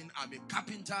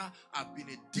carpenter. I've been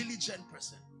a diligent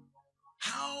person.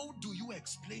 How do you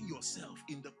explain yourself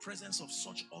in the presence of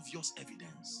such obvious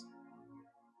evidence?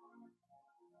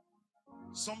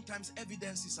 Sometimes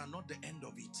evidences are not the end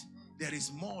of it. There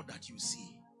is more that you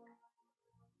see.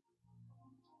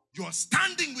 You are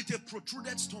standing with a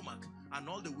protruded stomach and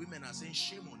all the women are saying,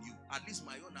 shame on you. At least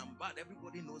my own, I'm bad.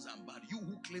 Everybody knows I'm bad. You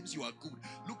who claims you are good,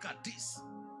 look at this.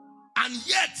 And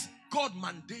yet, God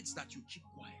mandates that you keep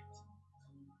quiet.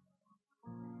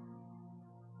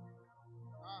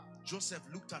 Joseph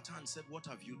looked at her and said, what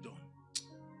have you done?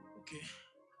 Okay,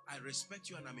 I respect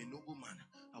you and I'm a noble man.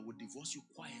 I will divorce you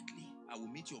quietly. I will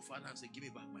meet your father and say, give me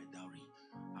back my dowry.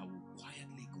 I will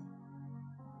quietly go.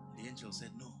 The angel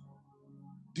said, no.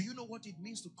 Do you know what it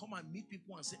means to come and meet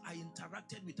people and say, I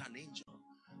interacted with an angel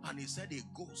and he said a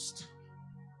ghost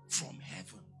from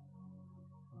heaven?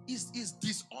 Is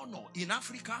dishonor. In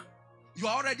Africa, you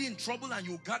are already in trouble and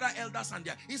you gather elders and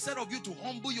instead of you to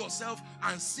humble yourself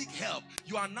and seek help,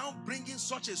 you are now bringing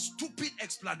such a stupid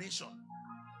explanation.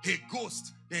 A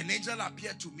ghost, an angel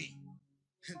appeared to me.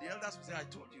 And the elders will say, I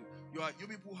told you, you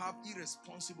people have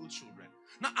irresponsible children.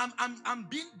 Now, I'm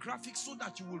being graphic so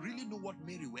that you will really know what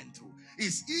Mary went through.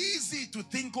 It's easy to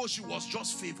think, oh, she was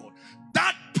just favored.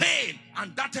 That pain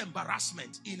and that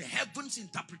embarrassment in heaven's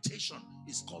interpretation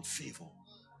is called favor.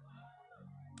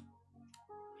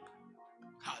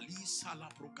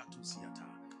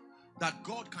 That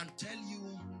God can tell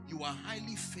you, you are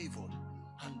highly favored,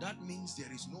 and that means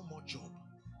there is no more job.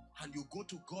 And you go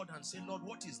to God and say, Lord,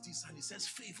 what is this? And he says,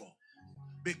 favor.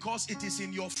 Because it is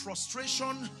in your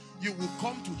frustration, you will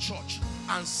come to church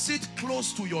and sit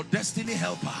close to your destiny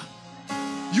helper.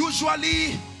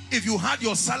 Usually, if you had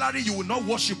your salary, you will not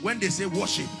worship when they say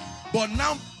worship. But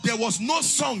now, there was no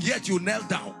song yet you knelt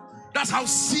down. That's how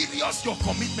serious your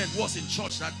commitment was in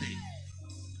church that day.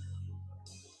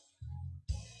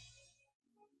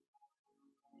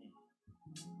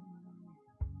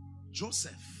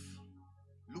 Joseph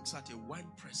looks at a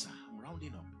wine presser, I'm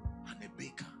rounding up, and a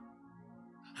baker.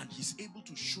 And he's able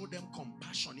to show them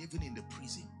compassion even in the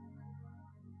prison.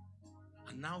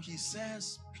 And now he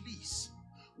says, please,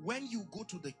 when you go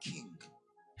to the king,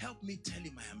 help me tell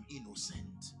him I am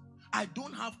innocent. I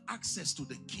don't have access to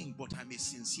the king, but I'm a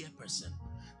sincere person.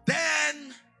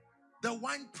 Then the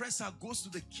wine presser goes to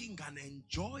the king and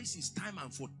enjoys his time,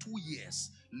 and for 2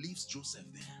 years leaves Joseph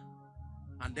there.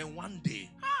 And then one day,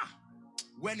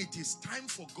 when it is time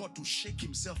for God to shake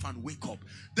himself and wake up.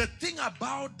 The thing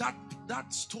about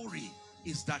that story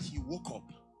is that he woke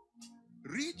up.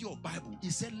 Read your Bible. He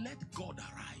said, let God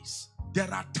arise.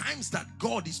 There are times that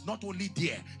God is not only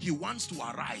there, he wants to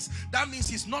arise. That means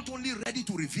he's not only ready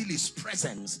to reveal his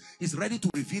presence, he's ready to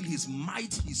reveal his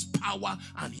might, his power,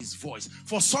 and his voice.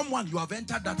 For someone, you have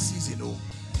entered that season. Oh,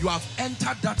 you have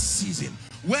entered that season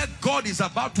where God is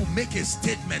about to make a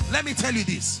statement. Let me tell you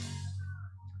this.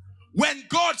 When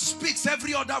God speaks,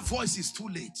 every other voice is too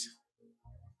late.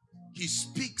 He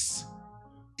speaks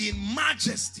in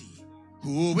majesty.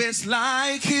 Who is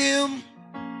like him?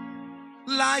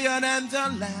 Lion and the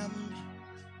lamb,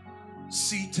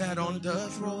 seated on the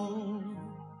throne.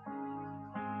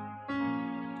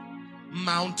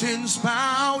 Mountains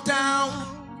bow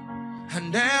down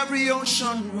and every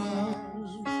ocean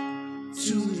rolls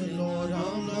to the Lord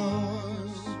of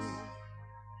Lords.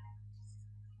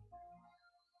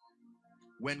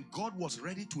 When God was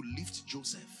ready to lift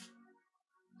Joseph,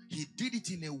 he did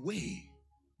it in a way.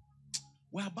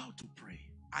 We're about to pray.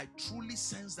 I truly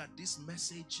sense that this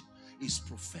message is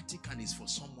prophetic and is for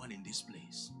someone in this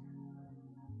place.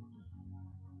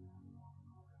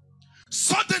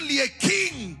 Suddenly a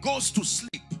king goes to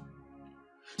sleep.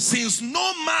 Since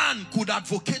no man could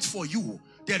advocate for you,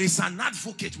 there is an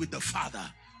advocate with the Father,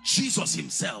 Jesus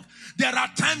himself. There are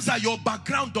times that your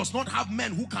background does not have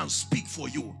men who can speak for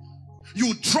you.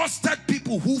 You trusted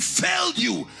people who failed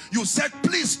you. You said,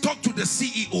 please talk to the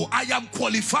CEO. I am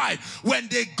qualified. When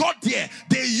they got there,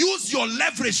 they used your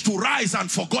leverage to rise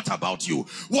and forgot about you.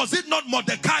 Was it not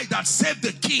Mordecai that saved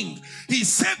the king? He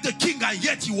saved the king and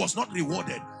yet he was not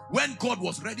rewarded. When God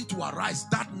was ready to arise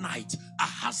that night,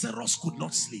 Ahasuerus could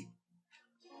not sleep.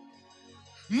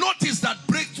 Notice that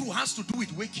breakthrough has to do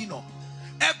with waking up.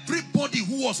 Everybody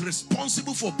who was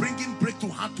responsible for bringing breakthrough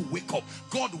had to wake up.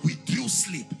 God withdrew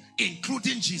sleep,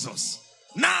 including Jesus.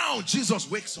 Now Jesus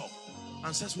wakes up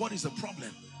and says, what is the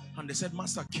problem? And they said,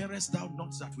 Master, carest thou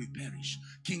not that we perish?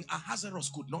 King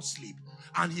Ahasuerus could not sleep.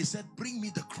 And he said, bring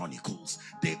me the chronicles.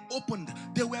 They opened.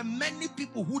 There were many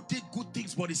people who did good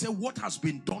things, but he said, what has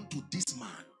been done to this man?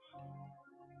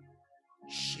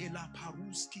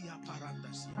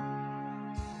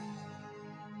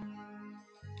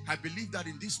 I believe that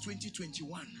in this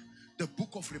 2021, the book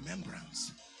of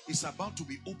remembrance is about to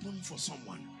be opened for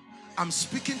someone. I'm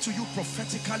speaking to you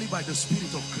prophetically by the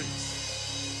Spirit of grace.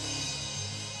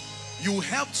 You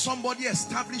helped somebody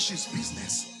establish his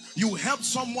business, You helped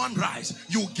someone rise.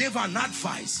 You gave an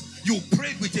advice. You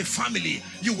prayed with a family.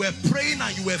 You were praying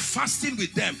and you were fasting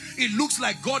with them. It looks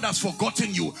like God has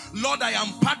forgotten you. Lord, I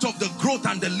am part of the growth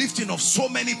and the lifting of so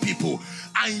many people.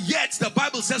 And yet the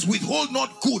Bible says, withhold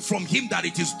not good from him that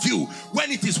it is due,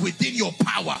 when it is within your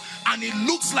power. And it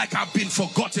looks like I've been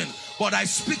forgotten. But I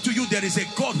speak to you, there is a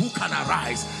God who can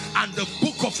arise. And the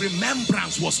book of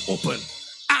remembrance was opened.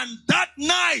 And that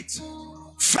night,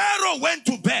 Pharaoh went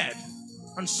to bed.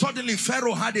 And suddenly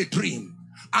Pharaoh had a dream.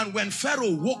 And when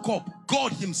Pharaoh woke up,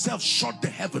 God himself shut the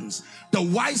heavens. The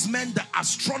wise men, the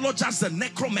astrologers, the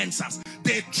necromancers,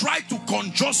 they tried to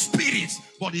conjure spirits,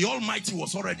 but the Almighty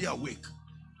was already awake.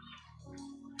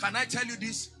 Can I tell you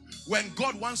this? When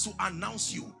God wants to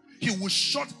announce you, he will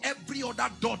shut every other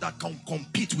door that can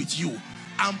compete with you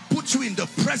and put you in the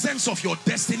presence of your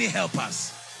destiny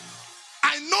helpers.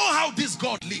 I know how this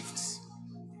God lives.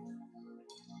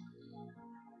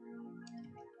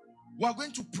 We are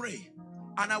going to pray,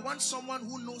 and I want someone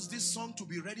who knows this song to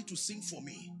be ready to sing for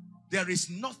me. There is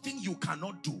nothing you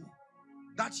cannot do.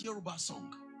 That Yoruba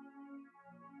song,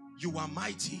 You Are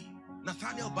Mighty,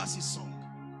 Nathaniel Bassey's song.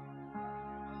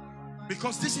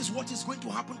 Because this is what is going to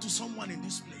happen to someone in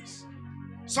this place.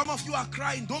 Some of you are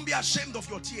crying. Don't be ashamed of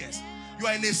your tears. You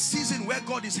are in a season where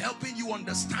God is helping you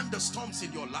understand the storms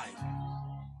in your life.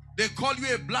 They call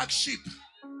you a black sheep.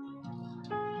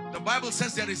 The Bible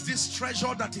says there is this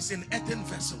treasure that is in earthen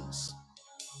vessels.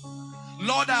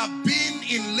 Lord, I have been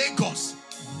in Lagos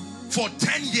for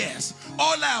 10 years.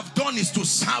 All I have done is to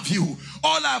serve you.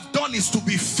 All I have done is to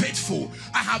be faithful.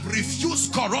 I have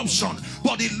refused corruption,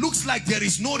 but it looks like there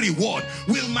is no reward.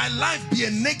 Will my life be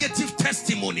a negative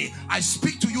testimony? I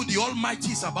speak to you, the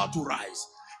Almighty is about to rise.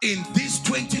 In this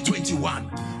 2021,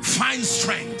 find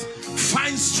strength.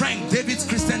 Find strength. David's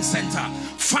Christian Center.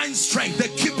 Find strength. The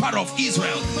keeper of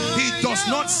Israel. He does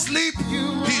not sleep.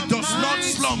 He does not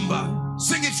slumber.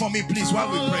 Sing it for me, please, while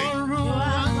we pray. You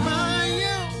are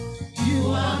mighty. You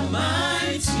are mighty.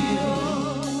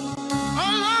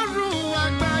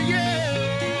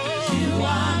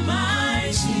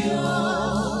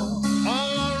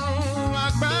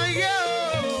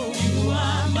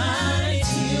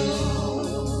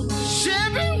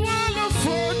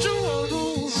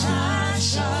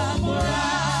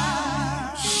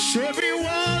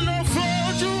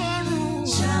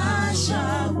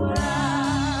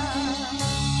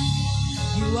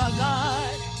 You are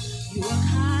God, you are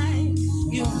kind,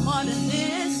 you are more than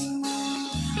this.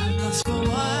 I'm lost for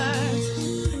words,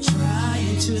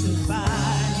 trying to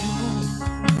define you.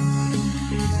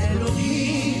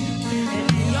 Elohim,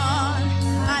 Elion,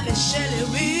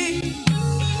 Adeshelewi.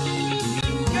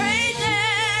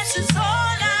 Greatness is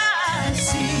all I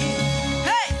see.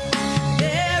 Hey,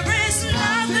 there is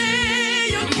nothing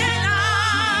you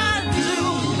cannot do.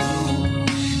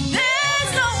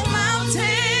 There's no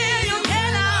mountain you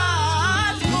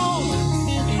cannot move.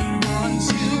 Once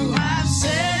you have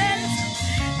said it,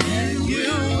 then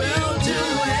you will do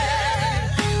it.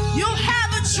 You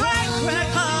have a track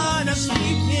record of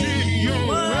speaking your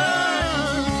word.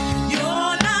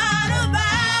 You're not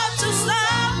about to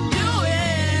stop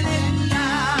doing it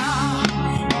now.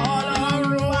 All around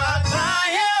you are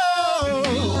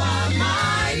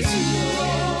mighty.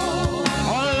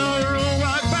 All around you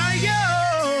are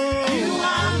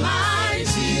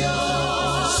mighty.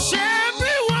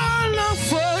 Everyone of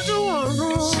Fodu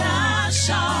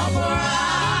Shashabara.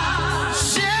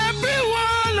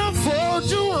 Everyone of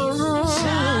Fodu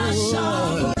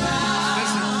Shashabara.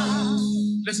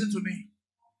 Listen to me.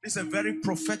 This is a very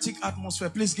prophetic atmosphere.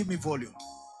 Please give me volume.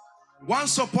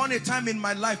 Once upon a time in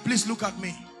my life, please look at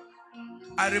me.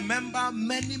 I remember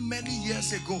many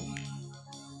years ago,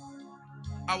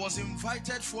 I was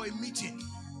invited for a meeting.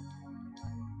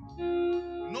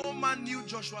 No man knew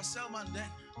Joshua Selman then.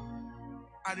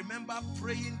 I remember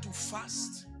praying to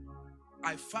fast.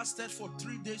 I fasted for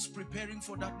 3 days preparing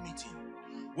for that meeting.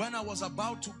 When I was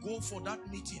about to go for that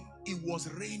meeting, it was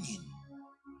raining.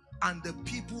 And the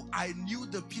people, I knew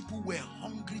the people were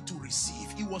hungry to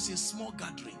receive. It was a small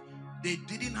gathering. They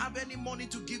didn't have any money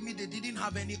to give me. They didn't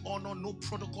have any honor, no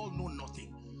protocol, no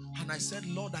nothing. And I said,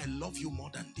 Lord, I love you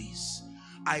more than this.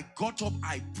 I got up,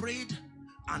 I prayed,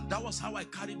 and that was how I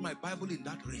carried my Bible in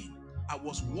that rain. I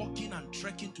was walking and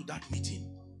trekking to that meeting.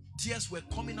 Tears were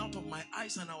coming out of my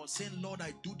eyes, and I was saying, Lord,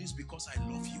 I do this because I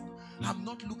love you. I'm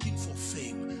not looking for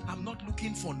fame. I'm not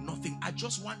looking for nothing. I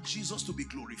just want Jesus to be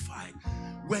glorified.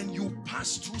 When you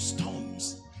pass through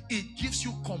storms, it gives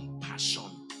you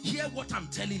compassion. Hear what I'm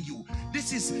telling you.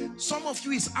 This is, some of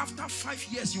you is after 5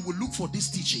 years, you will look for this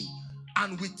teaching.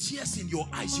 And with tears in your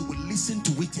eyes, you will listen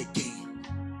to it again.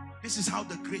 This is how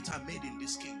the great are made in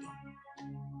this kingdom.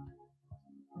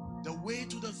 The way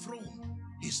to the throne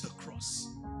is the cross.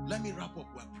 Let me wrap up.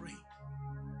 We're praying.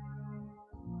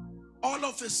 All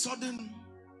of a sudden,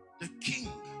 the king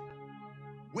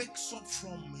wakes up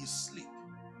from his sleep.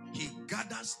 He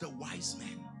gathers the wise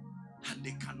men and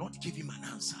they cannot give him an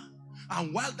answer.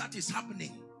 And while that is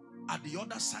happening, at the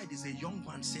other side is a young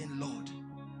man saying, Lord,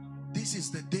 this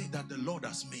is the day that the Lord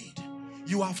has made.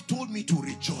 You have told me to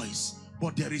rejoice,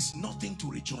 but there is nothing to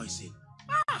rejoice in.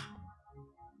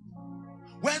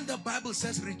 When the Bible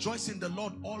says rejoice in the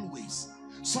Lord always,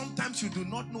 sometimes you do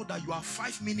not know that you have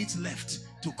 5 minutes left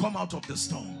to come out of the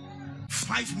storm.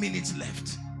 5 minutes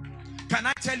left. Can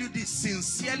I tell you this?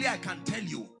 Sincerely, I can tell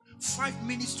you, 5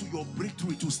 minutes to your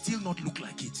breakthrough, it will still not look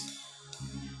like it.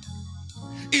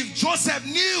 If Joseph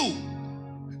knew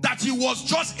that he was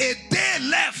just a day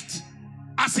left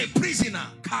as a prisoner,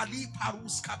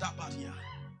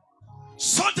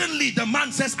 suddenly the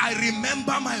man says, I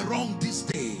remember my wrong this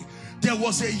day. There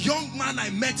was a young man I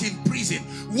met in prison.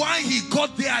 Why he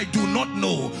got there, I do not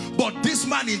know. But this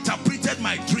man interpreted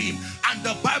my dream. And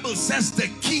the Bible says the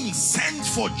king sent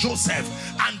for Joseph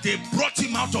and they brought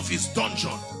him out of his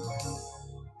dungeon.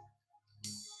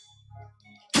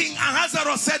 King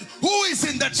Ahasuerus said, who is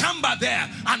in the chamber there?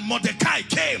 And Mordecai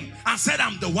came and said,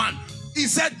 I'm the one. He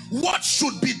said, what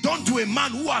should be done to a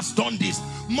man who has done this?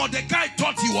 Mordecai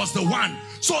thought he was the one.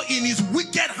 So in his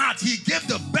wicked heart, he gave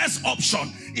the best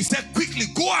option. He said, quickly,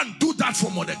 go and do that for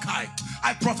Mordecai.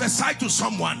 I prophesy to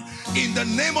someone, in the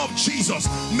name of Jesus,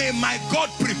 may my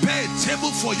God prepare a table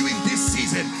for you in this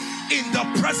season, in the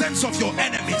presence of your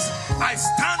enemies. I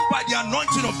stand by the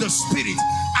anointing of the Spirit.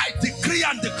 I decree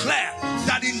and declare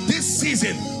that in this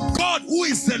season, God, who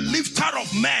is the lifter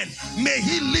of men, may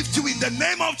he lift you in the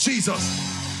name of Jesus.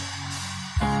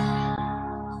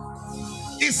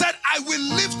 He said, I will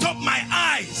lift up my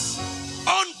eyes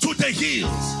unto the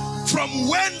hills, from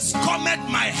whence cometh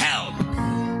my help.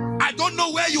 I don't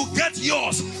know where you get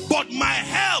yours, but my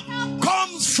help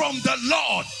comes from the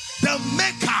Lord, the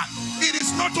maker. It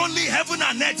is not only heaven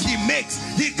and earth he makes.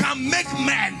 He can make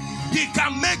men. He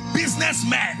can make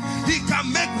businessmen. He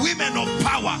can make women of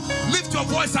power. Lift your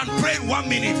voice and pray in 1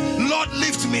 minute. Lord,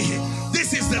 lift me.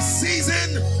 This is the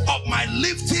season of my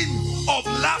lifting of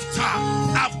laughter.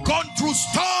 I've gone through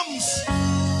storms.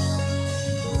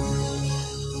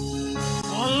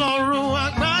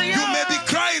 You may be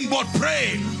crying but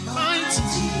pray.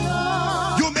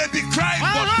 You may be crying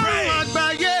but pray.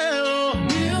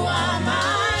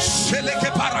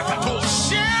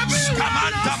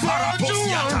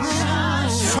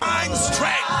 Find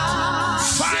strength.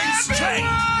 Find strength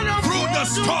through the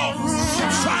storms.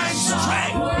 Find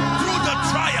strength through the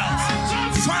trials.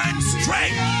 Find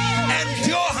strength.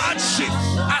 Endure hardship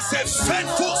as a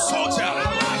faithful soldier.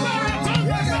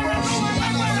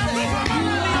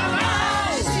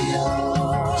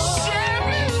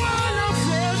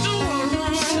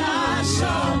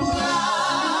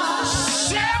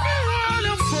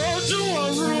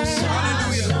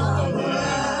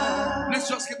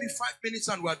 Just give me 5 minutes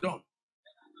and we're done.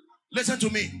 Listen to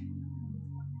me.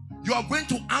 You are going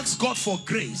to ask God for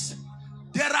grace.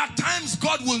 There are times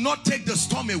God will not take the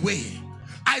storm away.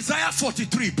 Isaiah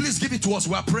 43, please give it to us.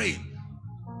 We're praying.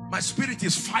 My spirit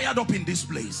is fired up in this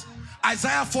place.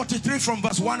 Isaiah 43 from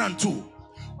verse 1 and 2.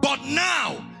 But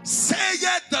now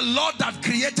saith the Lord that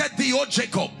created thee, O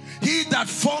Jacob, he that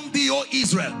formed thee, O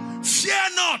Israel, fear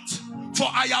not, for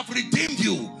I have redeemed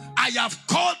you. I have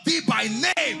called thee by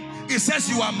name. It says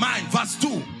you are mine. Verse 2.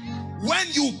 When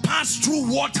you pass through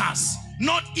waters,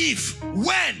 not if,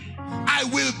 when, I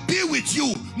will be with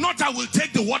you, not I will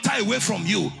take the water away from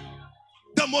you.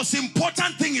 The most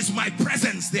important thing is my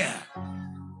presence there.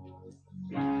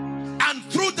 And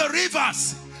through the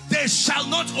rivers, they shall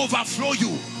not overflow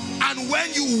you. And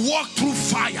when you walk through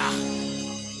fire,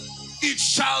 it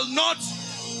shall not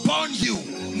burn you,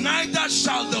 neither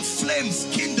shall the flames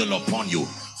kindle upon you.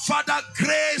 Father,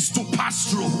 grace to pass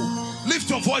through. Lift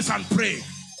your voice and pray.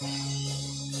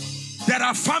 There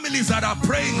are families that are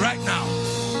praying right now.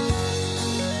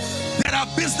 There are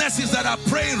businesses that are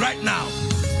praying right now.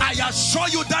 I assure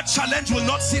you that challenge will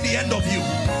not see the end of you.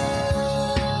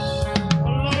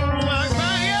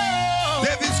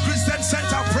 David's Christian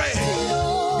Center, pray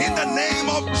in the name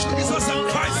of Jesus and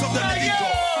Christ of the living God.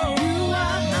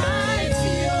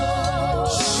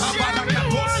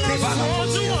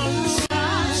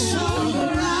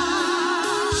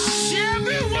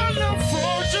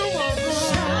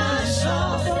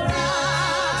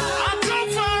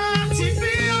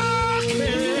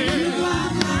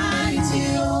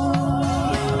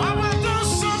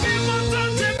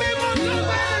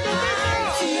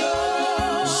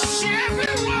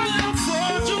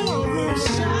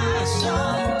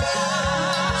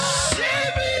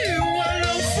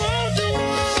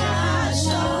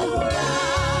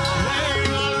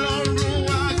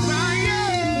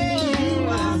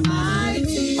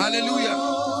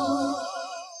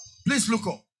 Please look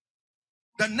up.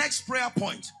 The next prayer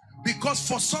point, because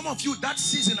for some of you that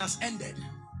season has ended,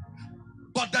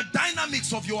 but the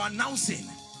dynamics of your announcing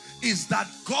is that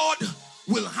God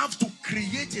will have to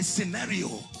create a scenario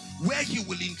where he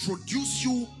will introduce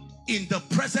you in the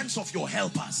presence of your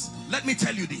helpers. Let me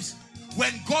tell you this.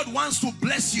 When God wants to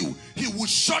bless you, he will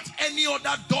shut any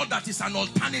other door that is an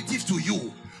alternative to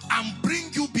you and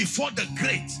bring you before the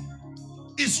great.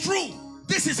 It's true.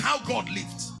 This is how God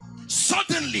lives.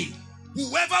 Suddenly,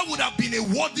 whoever would have been a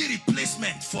worthy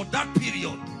replacement for that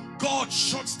period, God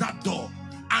shuts that door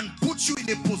and puts you in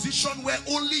a position where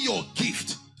only your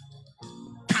gift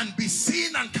can be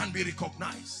seen and can be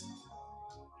recognized.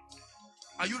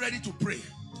 Are you ready to pray?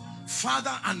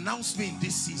 Father, announce me in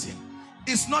this season.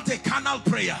 It's not a carnal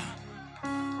prayer.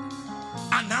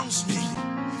 Announce me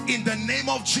in the name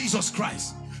of Jesus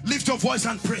Christ. Lift your voice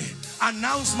and pray.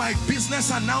 Announce my business,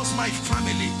 announce my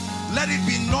family. Let it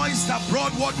be noised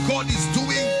abroad what God is doing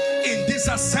in this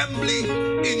assembly,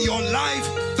 in your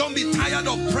life. Don't be tired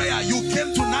of prayer. You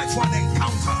came tonight for an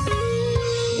encounter.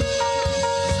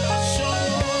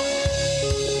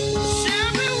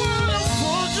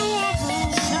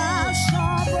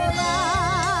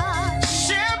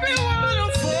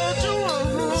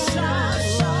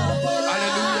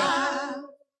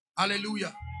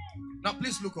 Hallelujah. Now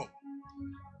please look up.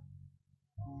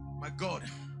 My God,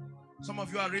 some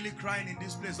of you are really crying in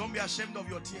this place. Don't be ashamed of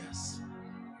your tears.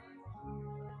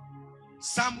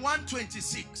 Psalm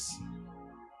 126.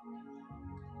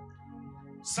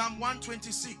 Psalm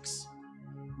 126.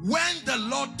 When the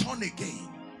Lord turned again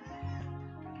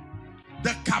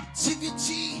the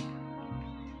captivity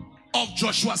of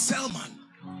Joshua Selman,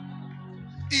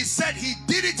 he said he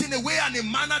did it in a way and a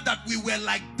manner that we were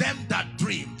like them that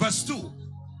dream. Verse 2.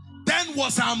 Then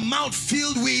was our mouth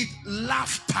filled with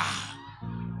laughter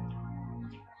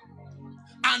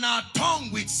and our tongue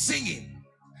with singing.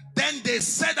 Then they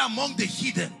said among the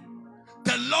heathen,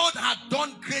 the Lord had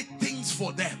done great things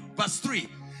for them. Verse 3.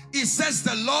 It says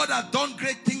the Lord had done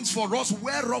great things for us,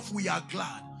 whereof we are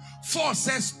glad. 4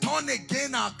 says, turn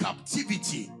again our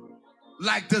captivity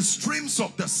like the streams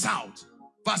of the south.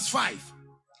 Verse 5.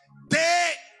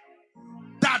 They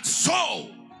that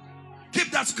sow, keep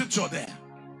that scripture there.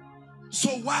 So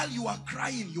while you are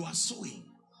crying, you are sowing.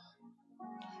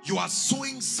 You are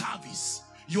sowing service.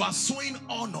 You are sowing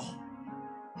honor.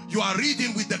 You are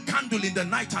reading with the candle in the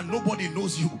night and nobody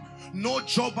knows you. No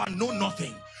job and no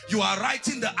nothing. You are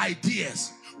writing the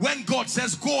ideas. When God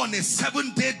says go on a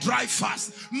 7-day dry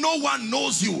fast, no one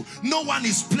knows you. No one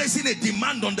is placing a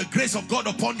demand on the grace of God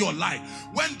upon your life.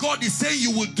 When God is saying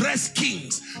you will dress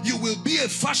kings, you will be a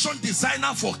fashion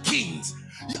designer for kings.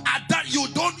 At that you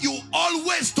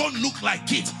always don't look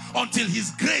like it until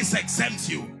his grace exempts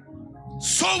you.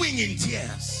 Sowing in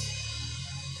tears.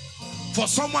 For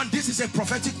someone, this is a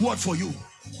prophetic word for you.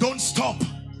 Don't stop.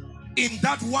 In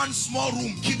that one small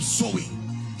room, keep sowing.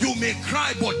 You may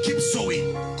cry, but keep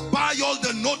sowing. Buy all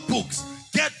the notebooks.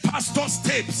 Get pastor's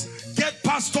tapes. Get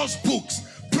pastor's books.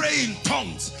 Pray in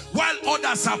tongues. While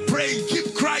others are praying,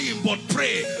 keep crying, but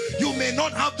pray. You may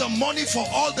not have the money for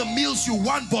all the meals you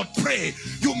want, but pray.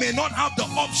 You may not have the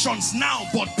options now,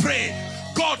 but pray.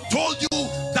 God told you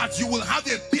that you will have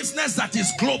a business that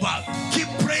is global. Keep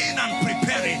praying and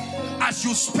preparing. As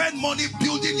you spend money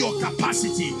building your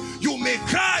capacity, you may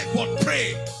cry, but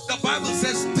pray. The Bible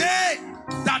says, they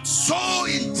that sow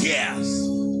in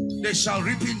tears, they shall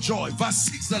reap in joy. Verse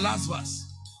 6, the last verse.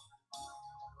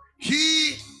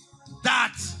 He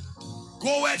that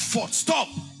goeth forth. Stop.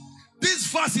 This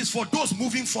verse is for those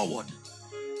moving forward.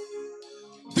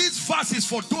 This verse is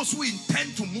for those who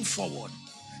intend to move forward.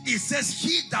 It says,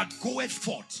 he that goeth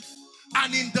forth,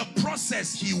 and in the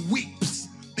process he weeps,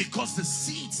 because the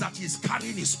seeds that he is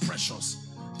carrying is precious.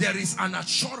 There is an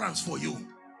assurance for you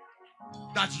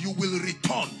that you will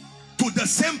return to the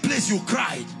same place you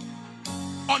cried.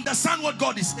 Understand what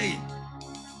God is saying.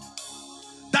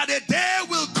 That a day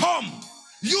will come,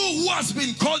 you who has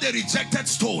been called a rejected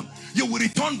stone, you will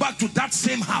return back to that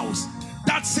same house,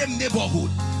 that same neighborhood.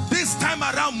 This time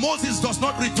around, Moses does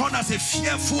not return as a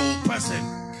fearful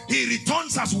person. He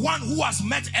returns as one who has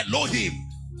met Elohim.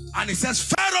 And he says,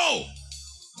 Pharaoh,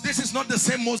 this is not the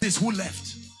same Moses who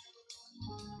left.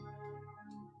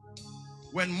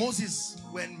 When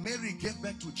Mary gave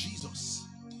birth to Jesus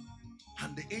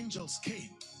and the angels came,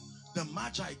 the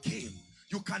Magi came,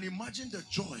 you can imagine the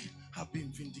joy have been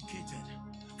vindicated.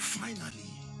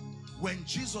 Finally, when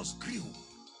Jesus grew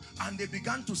and they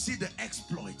began to see the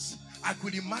exploits, I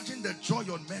could imagine the joy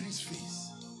on Mary's face.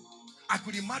 I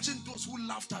could imagine those who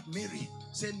laughed at Mary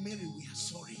saying, Mary, we are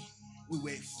sorry. We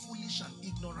were foolish and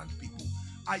ignorant people.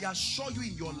 I assure you,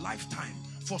 in your lifetime,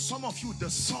 For some of you, the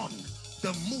sun,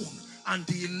 the moon, and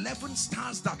the 11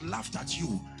 stars that laughed at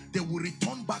you, they will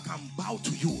return back and bow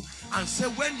to you and say,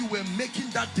 when you were making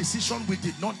that decision, we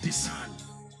did not discern.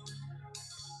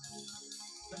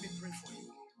 Let me pray for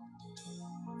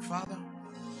you. Father,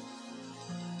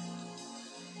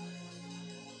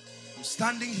 I'm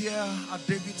standing here at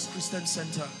David's Christian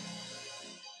Center,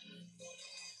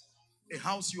 a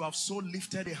house you have so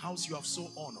lifted, a house you have so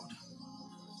honored.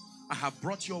 I have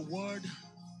brought your word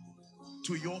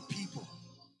to your people.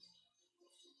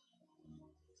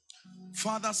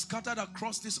 Father, scattered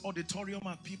across this auditorium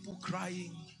are people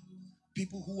crying,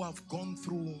 people who have gone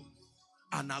through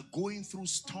and are going through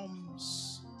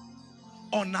storms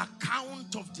on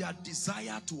account of their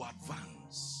desire to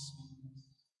advance.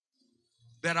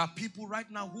 There are people right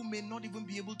now who may not even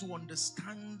be able to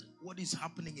understand what is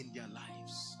happening in their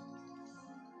lives.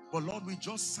 But Lord, we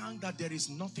just sang that there is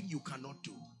nothing you cannot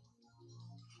do.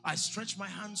 I stretch my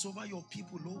hands over your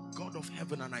people, Lord God of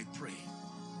heaven, and I pray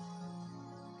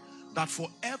that for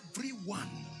everyone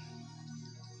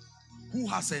who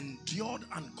has endured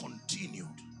and continued,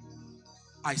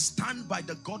 I stand by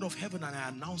the God of heaven and I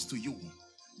announce to you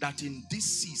that in this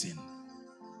season,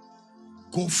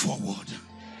 go forward.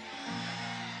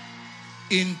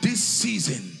 In this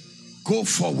season, go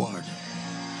forward.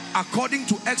 According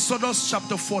to Exodus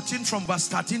chapter 14 from verse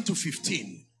 13 to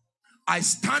 15, I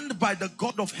stand by the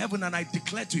God of heaven and I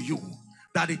declare to you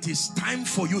that it is time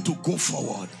for you to go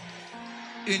forward.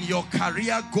 In your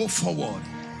career, go forward.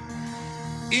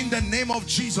 In the name of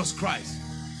Jesus Christ,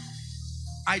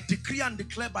 I decree and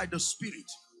declare by the Spirit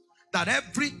that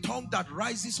every tongue that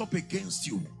rises up against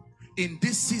you in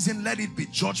this season, let it be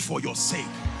judged for your sake.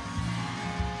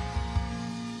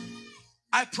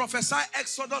 I prophesy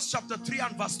Exodus chapter 3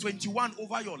 and verse 21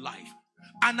 over your life.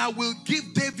 And I will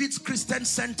give David's Christian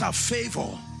Center favor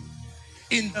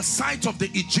in the sight of the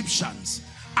Egyptians.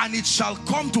 And it shall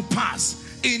come to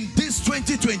pass in this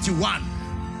 2021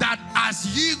 that as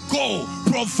ye go,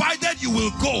 provided you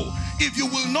will go. If you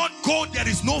will not go, there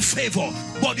is no favor.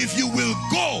 But if you will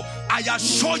go, I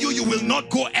assure you, you will not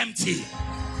go empty.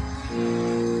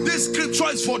 This scripture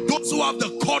is for those who have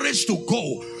the courage to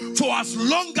go. For as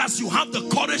long as you have the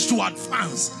courage to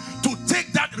advance, to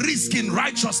take that risk in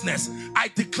righteousness, I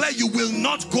declare you will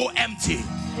not go empty.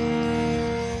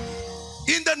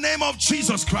 In the name of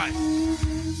Jesus Christ.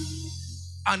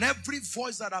 And every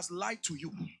voice that has lied to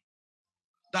you,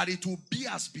 that it will be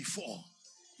as before.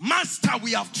 Master,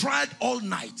 we have tried all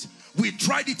night. We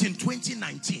tried it in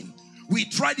 2019. We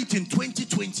tried it in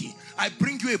 2020. I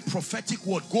bring you a prophetic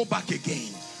word. Go back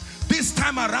again. This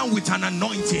time around with an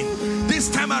anointing. This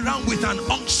time around with an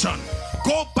unction.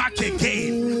 Go back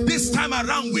again. This time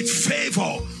around with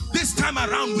favor. This time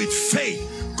around with faith.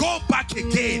 Go back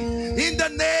again. In the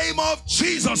name of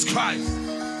Jesus Christ.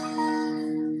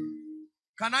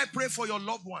 Can I pray for your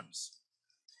loved ones?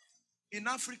 In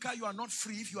Africa, you are not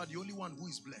free if you are the only one who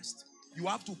is blessed. You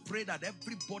have to pray that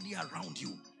everybody around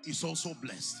you is also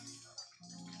blessed.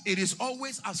 It is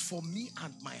always as for me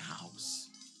and my house.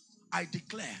 I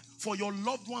declare for your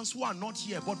loved ones who are not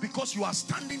here, but because you are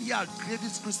standing here at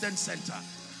David's Christian Center,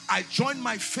 I join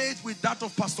my faith with that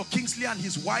of Pastor Kingsley and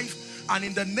his wife, and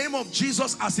in the name of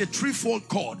Jesus, as a threefold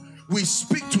cord, we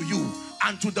speak to you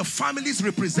and to the families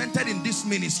represented in this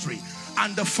ministry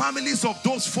and the families of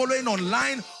those following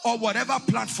online or whatever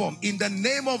platform. In the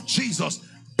name of Jesus,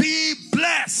 be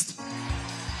blessed.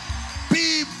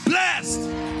 Be blessed.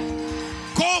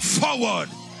 Go forward.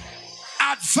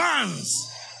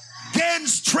 Advance. Gain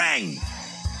strength.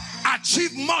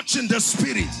 Achieve much in the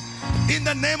spirit. In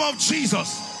the name of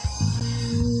Jesus.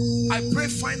 I pray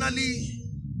finally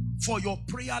for your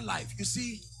prayer life. You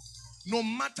see, no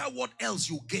matter what else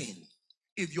you gain,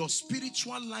 if your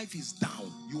spiritual life is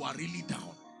down, you are really down.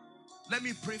 Let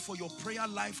me pray for your prayer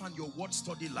life and your word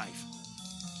study life.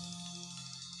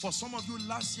 For some of you,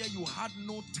 last year you had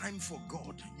no time for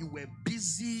God. You were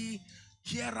busy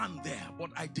here and there. But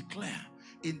I declare,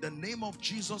 in the name of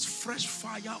Jesus, fresh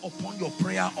fire upon your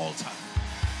prayer altar.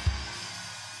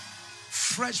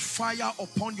 Fresh fire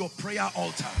upon your prayer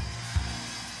altar.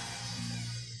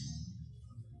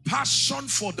 Passion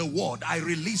for the word I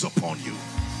release upon you.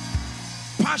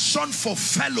 Passion for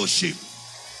fellowship.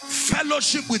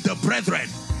 Fellowship with the brethren.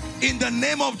 In the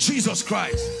name of Jesus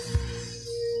Christ.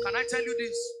 Can I tell you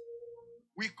this?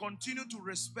 We continue to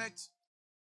respect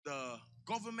the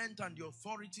government and the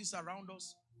authorities around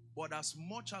us. But as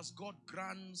much as God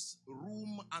grants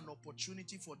room and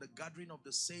opportunity for the gathering of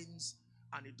the saints,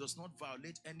 and it does not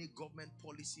violate any government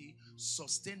policy,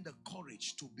 sustain the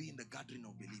courage to be in the gathering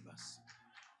of believers.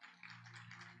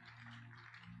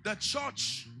 The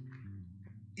church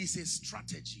is a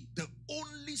strategy. The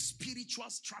only spiritual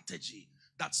strategy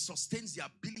that sustains the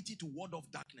ability to ward off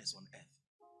darkness on earth.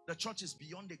 The church is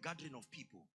beyond a gathering of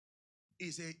people.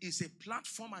 It's a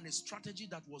platform and a strategy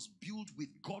that was built with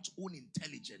God's own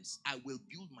intelligence. I will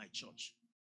build my church.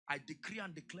 I decree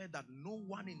and declare that no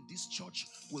one in this church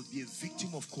will be a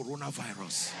victim of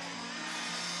coronavirus.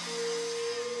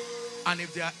 And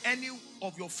if there are any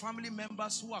of your family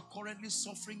members who are currently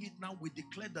suffering it now, we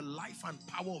declare the life and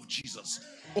power of Jesus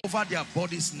over their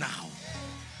bodies now.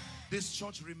 This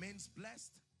church remains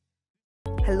blessed.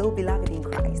 Hello, beloved in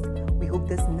Christ. We hope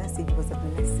this message was a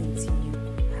blessing to you.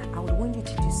 I would want you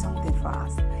to do something for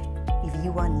us. If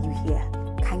you are new here,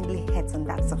 kindly hit on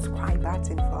that subscribe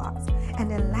button for us. And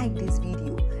then like this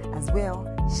video as well.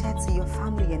 Share to your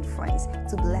family and friends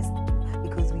to bless them,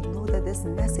 because we know that this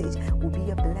message will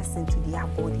be a blessing to their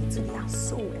body, to their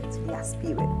soul, and to their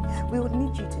spirit. We would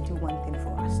need you to do one thing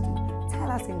for us too.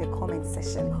 Tell us in the comment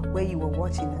section where you were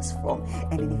watching us from.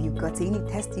 And then if you've got any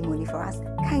testimony for us,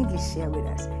 kindly share with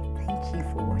us. Thank you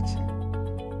for watching.